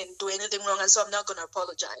 I didn't do anything wrong, and so I'm not going to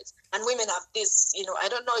apologize. And women have this, I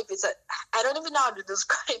don't know if I don't even know how to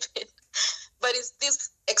describe it, but it's this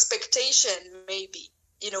expectation maybe,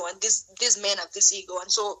 and these men have this ego.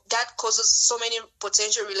 And so that causes so many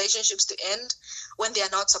potential relationships to end when they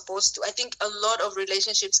are not supposed to. I think a lot of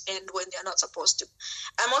relationships end when they are not supposed to.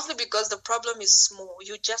 And mostly because the problem is small.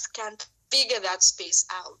 You just can't figure that space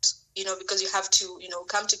out, because you have to,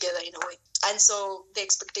 come together in a way. And so the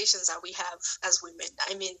expectations that we have as women,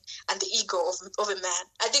 and the ego of a man.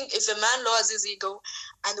 I think if a man lowers his ego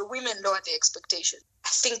and the women lower their expectation, I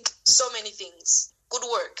think so many things could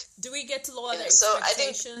work. Do we get to lower the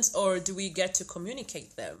expectations, or do we get to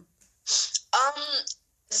communicate them?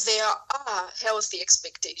 There are healthy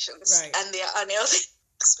expectations, right, and there are unhealthy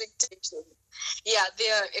expectations. Yeah,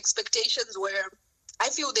 there are expectations where I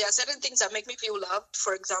feel there are certain things that make me feel loved,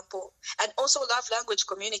 for example, and also love language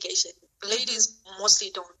communication. Ladies mostly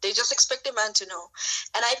don't. They just expect a man to know.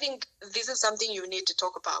 And I think this is something you need to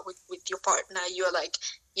talk about with your partner. You're like,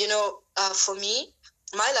 for me,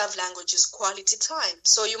 my love language is quality time.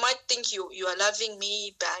 So you might think you are loving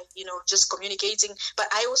me by, just communicating, but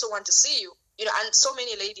I also want to see you. And so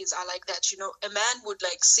many ladies are like that. A man would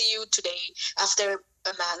like see you today, after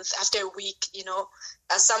a month, after a week,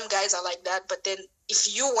 some guys are like that. But then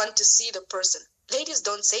if you want to see the person, ladies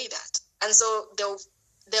don't say that. And so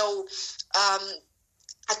they'll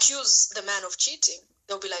accuse the man of cheating.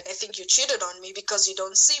 They'll be like, I think you cheated on me because you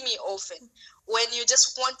don't see me often. When you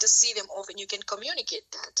just want to see them often, you can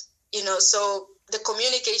communicate that. So the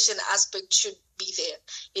communication aspect should be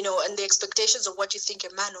there, and the expectations of what you think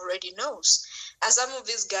a man already knows. And some of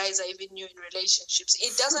these guys are even new in relationships. He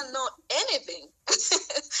doesn't know anything.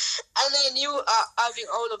 And then you are having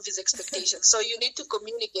all of these expectations. So you need to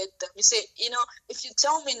communicate them. You say, if you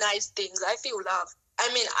tell me nice things, I feel loved.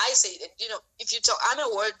 I say that, if you tell, I'm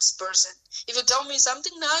a words person. If you tell me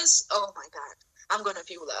something nice, oh my God, I'm going to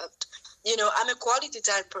feel loved. I'm a quality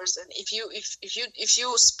time person. If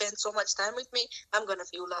you spend so much time with me, I'm going to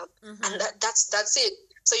feel loved. And that's it.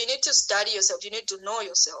 So you need to study yourself. You need to know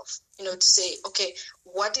yourself, to say, okay,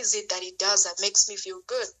 what is it that he does that makes me feel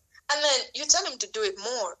good? And then you tell him to do it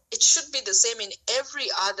more. It should be the same in every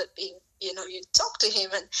other thing. You talk to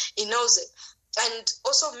him and he knows it. And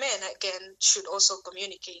also men, again, should also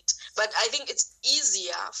communicate. But I think it's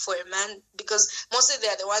easier for a man because mostly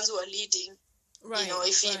they're the ones who are leading. Right,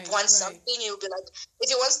 if he wants something, he'll be like, if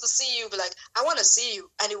he wants to see you, he'll be like, I want to see you,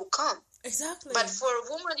 and he will come. Exactly. But for a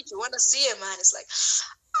woman, if you want to see a man, it's like,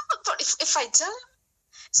 but if I tell him,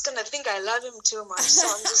 he's going to think I love him too much, so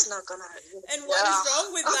I'm just not going to. And what is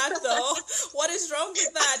wrong with that, though? What is wrong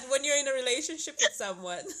with that when you're in a relationship with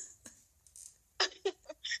someone?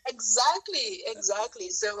 Exactly.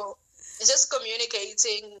 So just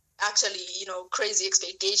communicating, actually, crazy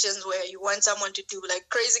expectations where you want someone to do like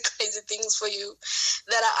crazy things for you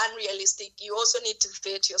that are unrealistic. You also need to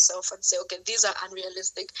vet yourself and say, okay, these are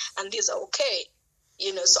unrealistic and these are okay.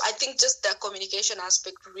 So I think just that communication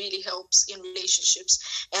aspect really helps in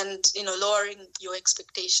relationships and, lowering your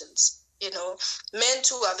expectations. Men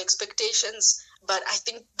too have expectations, but I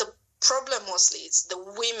think the problem mostly is the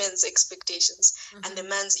women's expectations and the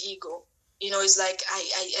man's ego. It's like,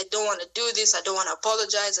 I don't want to do this. I don't want to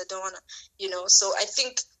apologize. I don't want to, so I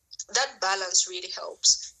think that balance really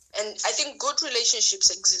helps. And I think good relationships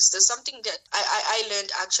exist. There's something that I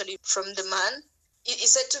learned actually from the man. He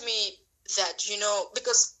said to me that,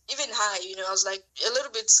 because even I was like a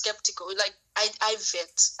little bit skeptical. Like I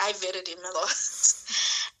vetted him a lot.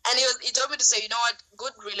 And he told me to say, what,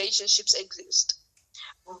 good relationships exist.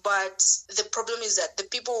 But the problem is that the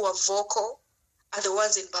people who are vocal are the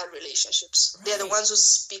ones in bad relationships. Right. They're the ones who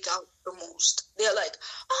speak out the most. They're like,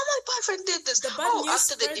 oh, my boyfriend did this.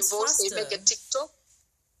 After the divorce, faster. They make a TikTok.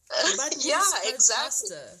 Yeah,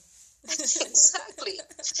 exactly. Exactly.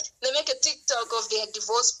 They make a TikTok of their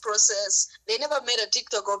divorce process. They never made a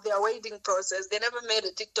TikTok of their wedding process. They never made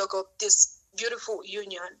a TikTok of this beautiful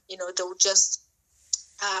union. They'll just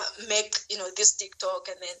make, this TikTok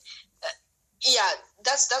and then yeah,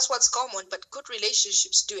 that's what's common, but good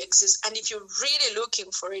relationships do exist. And if you're really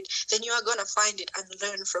looking for it, then you are going to find it and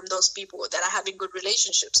learn from those people that are having good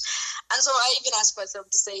relationships. And so I even ask myself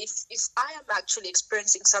to say, if I am actually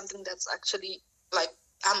experiencing something that's actually like,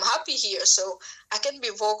 I'm happy here, so I can be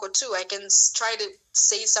vocal too. I can try to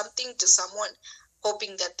say something to someone,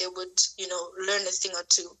 hoping that they would, learn a thing or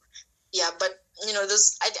two. Yeah, but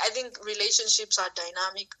I think relationships are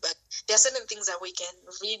dynamic, but there are certain things that we can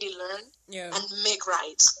really learn and make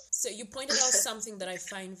right. So you pointed out something that I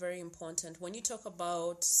find very important when you talk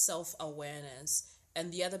about self-awareness,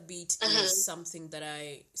 and the other bit is something that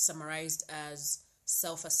I summarized as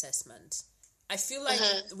self-assessment. I feel like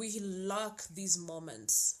we lack these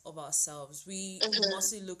moments of ourselves. We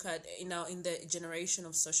mostly look at, in the generation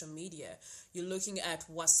of social media, you're looking at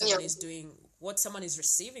what someone is doing, what someone is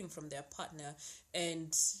receiving from their partner,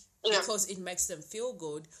 and because it makes them feel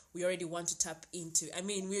good, we already want to tap into. I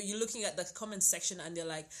mean, you're looking at the comment section and they're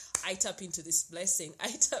like, I tap into this blessing.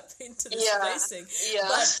 I tap into this blessing. Yeah.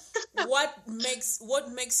 But what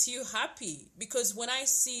makes you happy? Because when I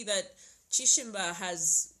see that Chishimba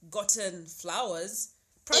has gotten flowers,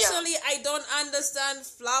 personally, I don't understand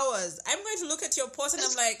flowers. I'm going to look at your post and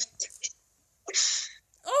I'm like,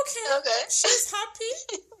 okay, she's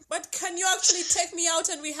happy, but can you actually take me out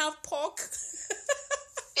and we have pork?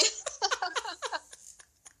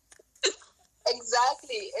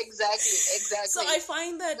 Exactly. So I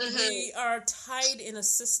find that we are tied in a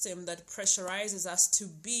system that pressurizes us to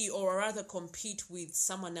be, or rather compete with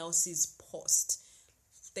someone else's post.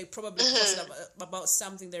 They probably posted about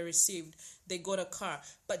something they received. They got a car.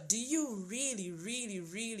 But do you really, really,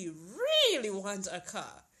 really, really want a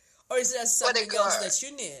car? Or is there something else that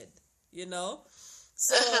you need?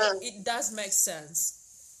 So it does make sense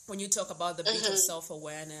when you talk about the bit of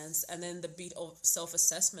self-awareness and then the bit of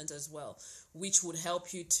self-assessment as well, which would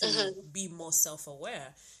help you to be more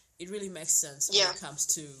self-aware. It really makes sense when it comes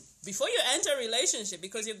to, before you enter a relationship,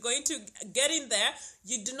 because you're going to get in there,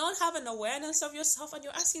 you do not have an awareness of yourself and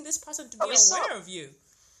you're asking this person to be aware of you.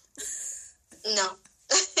 No.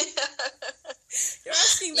 You're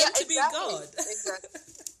asking them to be God. Exactly.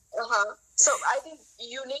 So I think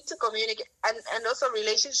you need to communicate, and also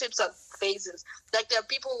relationships are phases. Like there are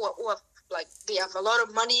people who have, like, they have a lot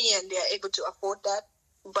of money and they are able to afford that.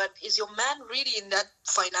 But is your man really in that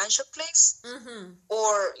financial place?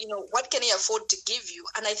 Or, what can he afford to give you?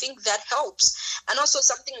 And I think that helps. And also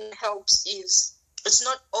something that helps is, it's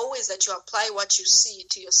not always that you apply what you see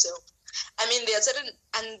to yourself. I mean, there are certain,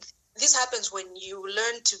 and this happens when you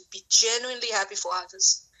learn to be genuinely happy for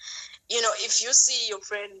others. If you see your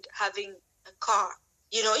friend having a car,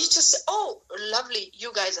 you just say, oh, lovely,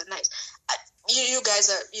 you guys are nice. You guys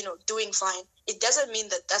are, doing fine. It doesn't mean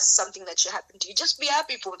that that's something that should happen to you. Just be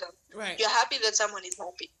happy for them. Right. You're happy that someone is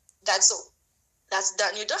happy. That's all. That's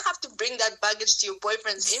done. You don't have to bring that baggage to your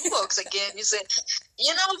boyfriend's inbox again. You say,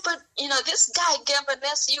 but, this guy gave an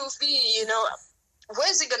SUV,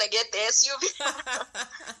 where's he going to get the SUV?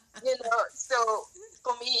 So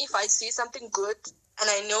for me, if I see something good and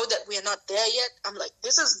I know that we are not there yet, I'm like,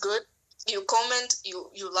 this is good. You comment,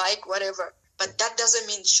 you like, whatever. But that doesn't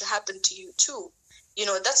mean it should happen to you too.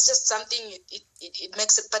 That's just something, it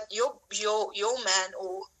makes it, but your man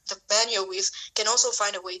or the man you're with can also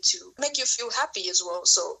find a way to make you feel happy as well.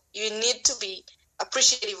 So you need to be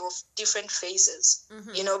appreciative of different phases,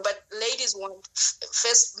 but ladies want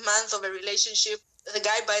first month of a relationship, the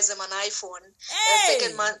guy buys them an iPhone. Hey!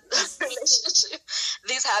 Second month of relationship,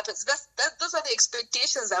 this happens. Those are the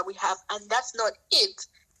expectations that we have, and that's not it.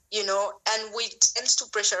 And we tend to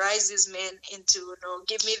pressurize these men into,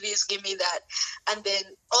 give me this, give me that. And then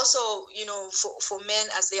also, for men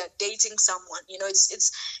as they are dating someone,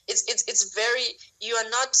 it's very, you are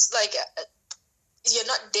not like, you're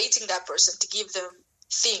not dating that person to give them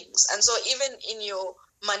things. And so even in your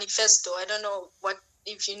manifesto, I don't know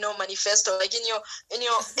if you know manifesto, like in your in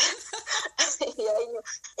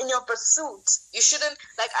your pursuit, you shouldn't,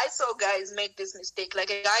 like, I saw guys make this mistake, like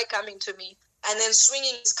a guy coming to me and then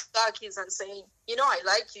swinging his car keys and saying, I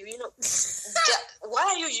like you, why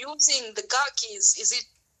are you using the car keys? Is it?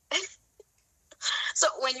 So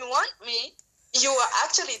when you want me, you are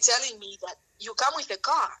actually telling me that you come with a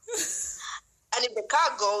car. And if the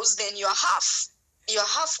car goes, then you're half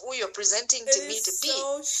who you're presenting to me to be.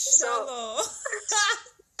 So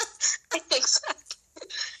exactly.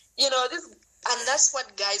 And that's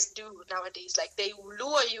what guys do nowadays. Like, they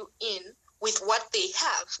lure you in with what they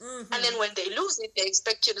have. And then when they lose it, they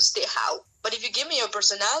expect you to stay how. But if you give me your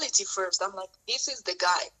personality first, I'm like, this is the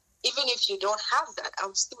guy. Even if you don't have that,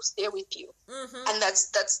 I'll still stay with you. And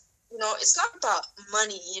that's it's not about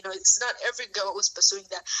money. It's not every girl who's pursuing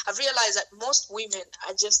that. I've realized that most women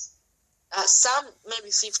are just some, maybe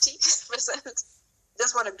 50%,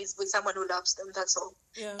 just want to be with someone who loves them. That's all.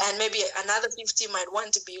 Yeah. And maybe another 50 might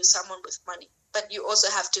want to be with someone with money. But you also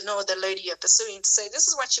have to know the lady you're pursuing to say, this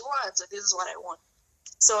is what she wants, or this is what I want.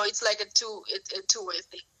 So it's like a two-way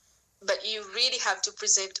thing. But you really have to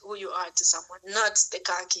present who you are to someone, not the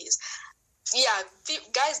car keys. Yeah,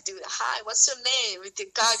 guys do. Hi, what's your name? With the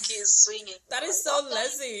car keys swinging. That is so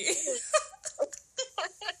lazy.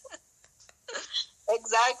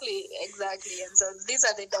 Exactly. And so these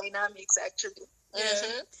are the dynamics, actually. Yeah.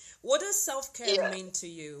 Mm-hmm. What does self-care mean to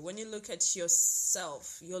you when you look at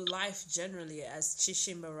yourself, your life generally as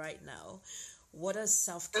Chishimba right now? What does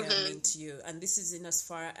self-care mean to you? And this is in as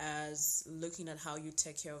far as looking at how you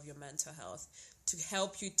take care of your mental health to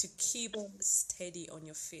help you to keep steady on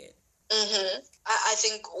your feet. Mm-hmm. I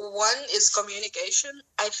think one is communication.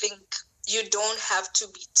 I think you don't have to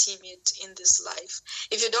be timid in this life.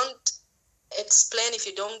 If you don't explain, if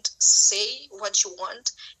you don't say what you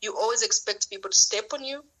want, you always expect people to step on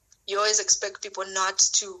you. You always expect people not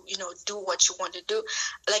to, do what you want to do.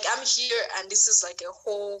 Like, I'm here and this is like a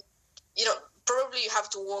whole, probably you have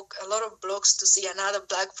to walk a lot of blocks to see another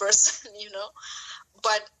Black person,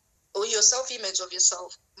 but your self-image of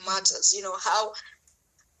yourself matters.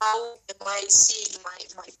 How am I seeing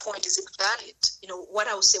my point? Is it valid? What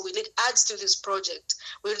I would say, will it add to this project?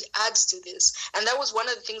 Will it add to this? And that was one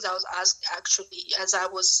of the things I was asked, actually, as I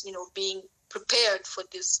was, being prepared for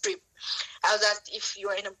this trip. I was asked, if you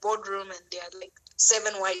are in a boardroom and there are like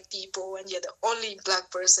 7 white people and you're the only Black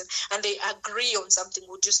person and they agree on something,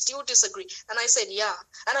 would you still disagree? And I said, yeah.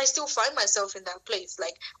 And I still find myself in that place.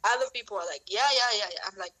 Like, other people are like, yeah.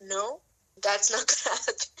 I'm like, no, that's not going to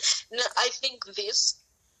happen. No, I think this.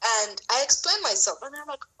 And I explained myself, and I'm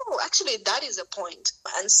like, oh, actually, that is a point.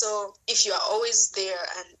 And so if you are always there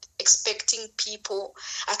and expecting people,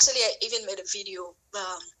 actually, I even made a video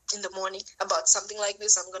in the morning about something like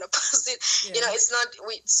this. I'm going to post it. Yeah. It's not,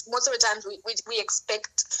 most of the times we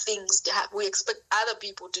expect things to happen. We expect other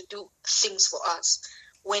people to do things for us,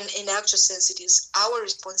 when in actual sense, it is our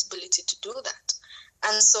responsibility to do that.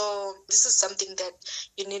 And so this is something that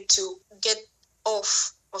you need to get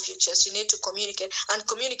off of your chest. You need to communicate and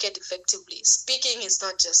communicate effectively. Speaking is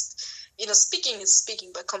not just, speaking is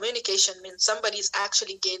speaking, but communication means somebody's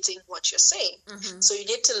actually getting what you're saying. Mm-hmm. So you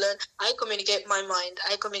need to learn, I communicate my mind,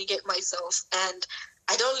 I communicate myself, and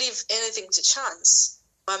I don't leave anything to chance.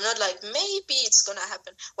 I'm not like, maybe it's going to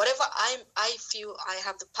happen. Whatever I feel I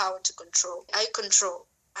have the power to control, I control.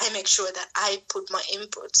 I make sure that I put my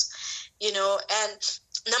input, and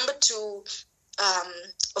number 2,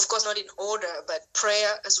 of course, not in order, but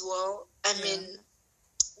prayer as well. I mean,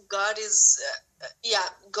 God is,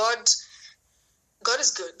 God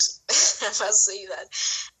is good. I must say that.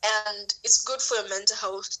 And it's good for your mental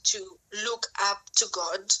health to look up to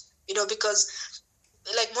God, because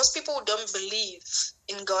like most people who don't believe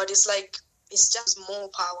in God, it's like, it's just more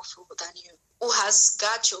powerful than you. Who has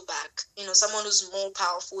got your back? Someone who's more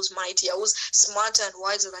powerful, who's mightier, who's smarter and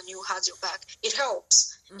wiser than you has your back. It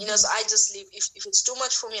helps. Mm-hmm. So I just leave. If it's too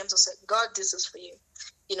much for me, I'm just like, God, this is for you.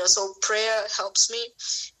 So prayer helps me.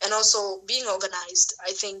 And also being organized,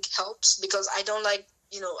 I think, helps, because I don't like,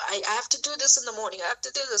 I have to do this in the morning. I have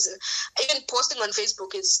to do this. Even posting on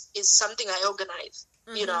Facebook is something I organize.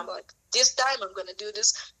 Mm-hmm. I'm like, this time I'm going to do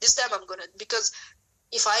this. This time I'm going to, because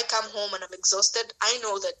if I come home and I'm exhausted, I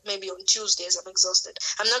know that maybe on Tuesdays I'm exhausted.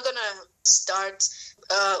 I'm not going to start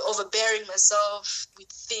overbearing myself with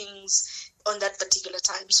things on that particular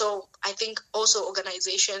time. So I think also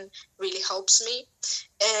organization really helps me.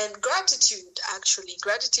 And gratitude, actually.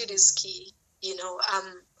 Gratitude is key.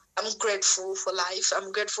 I'm grateful for life.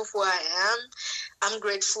 I'm grateful for who I am. I'm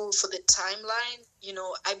grateful for the timeline.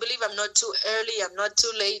 I believe I'm not too early. I'm not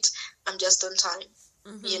too late. I'm just on time.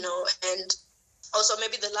 Mm-hmm. And also,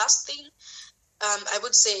 maybe the last thing I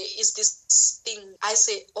would say is this thing I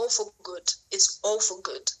say, all for good. It's all for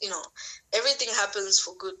good. Everything happens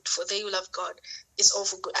for good. For they who love God, it's all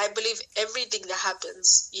for good. I believe everything that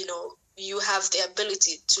happens, you have the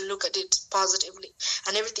ability to look at it positively,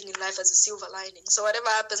 and everything in life has a silver lining. So whatever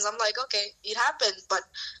happens, I'm like, okay, it happened, but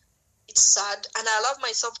it's sad, and I allow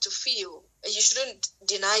myself to feel. You shouldn't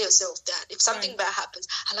deny yourself that. If something bad happens,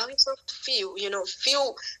 allow yourself to feel,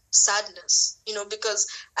 feel sadness, because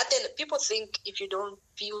at the end, people think if you don't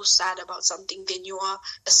feel sad about something, then you are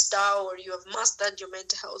a star or you have mastered your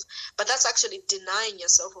mental health. But that's actually denying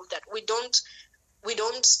yourself of that. We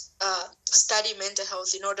don't study mental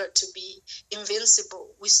health in order to be invincible.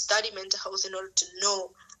 We study mental health in order to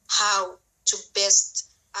know how to best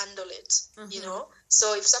handle it, Mm-hmm.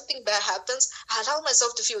 So if something bad happens, I allow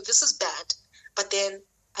myself to feel this is bad. But then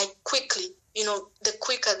I quickly, the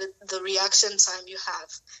quicker the reaction time you have,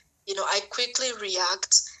 I quickly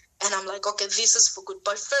react and I'm like, okay, this is for good.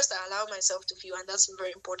 But first I allow myself to feel, and that's a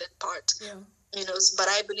very important part. Yeah. But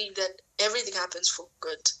I believe that everything happens for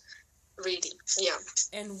good, really. Yeah.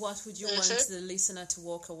 And what would you want the listener to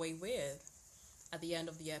walk away with at the end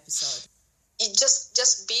of the episode?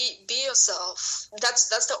 Just be yourself. That's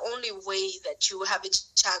the only way that you have a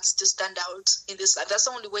chance to stand out in this life. That's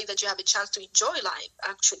the only way that you have a chance to enjoy life,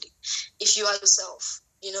 actually, if you are yourself.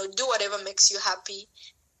 Do whatever makes you happy,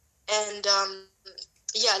 and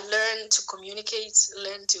learn to communicate,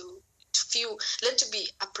 learn to feel, learn to be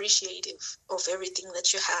appreciative of everything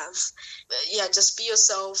that you have. Just be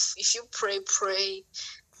yourself. If you pray,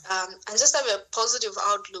 and just have a positive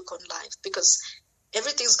outlook on life, because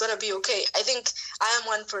everything's gonna be okay. I think I am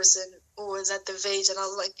one person who was at the verge, and I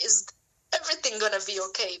was like, is everything gonna be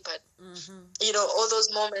okay? But all those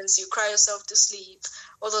moments you cry yourself to sleep,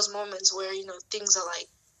 all those moments where things are like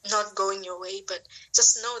not going your way, but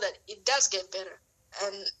just know that it does get better,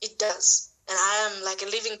 and it does. And I am like a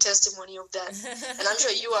living testimony of that. And I'm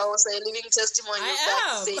sure you are also a living testimony of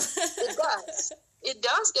that. It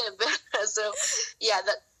does get better. So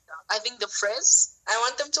I think the phrase I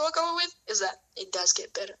want them to walk away with is that it does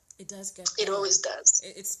get better. It does get better. It always does.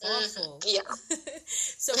 It's powerful. Yeah.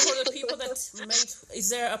 So for the people that is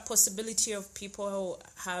there a possibility of people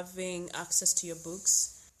having access to your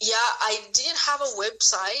books? Yeah, I did have a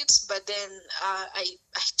website, but then I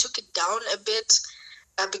took it down a bit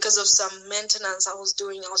because of some maintenance I was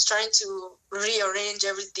doing. I was trying to rearrange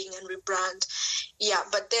everything and rebrand. Yeah,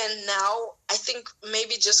 but then now I think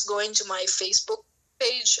maybe just going to my Facebook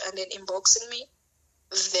page and then inboxing me,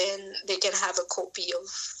 then they can have a copy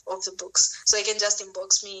of the books. So they can just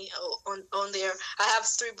inbox me on there. I have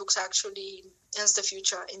 3 books actually. Hence the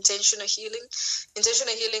future. Intentional Healing.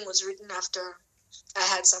 Intentional Healing was written after I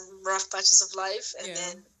had some rough patches of life, and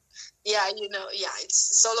then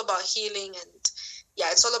it's all about healing, and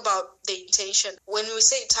it's all about the intention. When we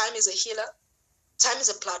say time is a healer, time is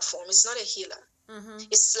a platform. It's not a healer.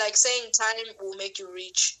 It's like saying time will make you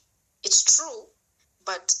rich. It's true,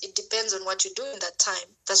 but it depends on what you do in that time.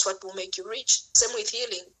 That's what will make you rich. Same with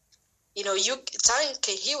healing. Time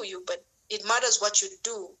can heal you, but it matters what you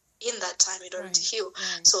do in that time in order to heal.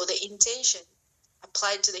 Right. So the intention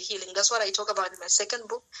applied to the healing. That's what I talk about in my second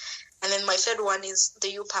book. And then my third one is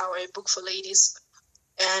The You Power, a book for ladies.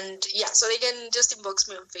 And so they can just inbox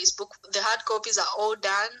me on Facebook. The hard copies are all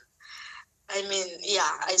done. I mean,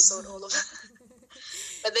 I sold all of them.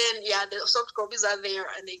 But then, the soft copies are there,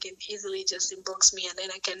 and they can easily just inbox me, and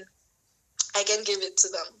then I can give it to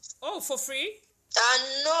them. Oh, for free?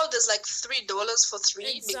 No, there's like $3 for 3.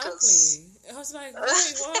 Exactly. Because I was like,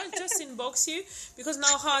 wait, what? Just inbox you? Because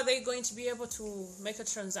now how are they going to be able to make a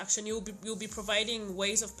transaction? You'll be providing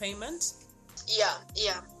ways of payment?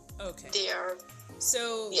 Yeah. Okay. They are.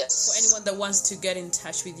 So for anyone that wants to get in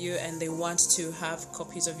touch with you and they want to have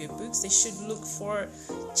copies of your books, they should look for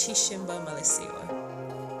Chishimba Malisawa.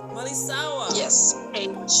 Yes,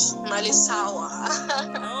 Malisawa.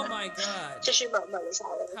 Oh my God. Chishimba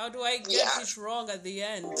Malisawa. How do I get this wrong at the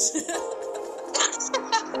end?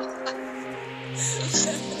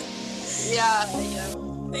 Yeah.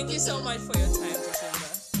 Thank you so much for your time, Chishimba.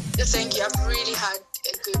 Thank you. I've really had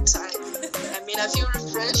a good time. I mean, I feel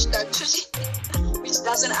refreshed actually, which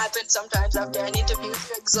doesn't happen sometimes after an interview.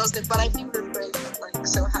 You're exhausted, but I feel refreshed. I'm like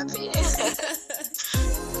so happy. All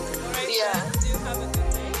right, do have a good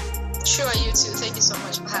day. Sure, you too. Thank you so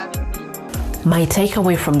much for having me. My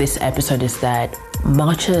takeaway from this episode is that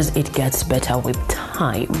much as it gets better with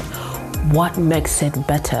time, what makes it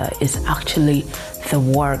better is actually the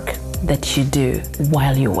work that you do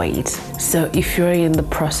while you wait. So if you're in the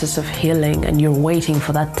process of healing and you're waiting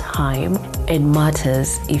for that time, it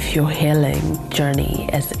matters if your healing journey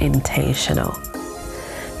is intentional.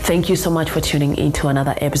 Thank you so much for tuning into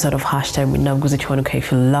another episode of Hashtag with Namguzi Chwanuka.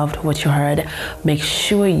 If you loved what you heard, make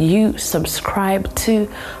sure you subscribe to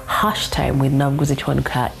Hashtag with Namguzi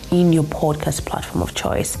Chwanuka in your podcast platform of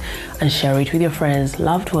choice and share it with your friends,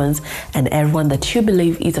 loved ones, and everyone that you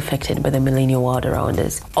believe is affected by the millennial world around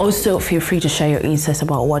us. Also, feel free to share your insights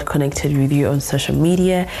about what connected with you on social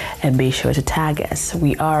media and be sure to tag us.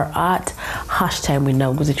 We are at Hashtag with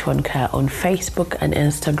Namguzi Chwanuka on Facebook and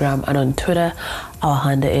Instagram, and on Twitter our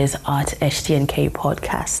handle is at HTNK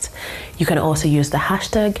Podcast. You can also use the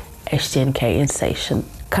hashtag HTNK in station.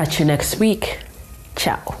 Catch you next week.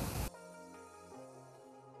 Ciao.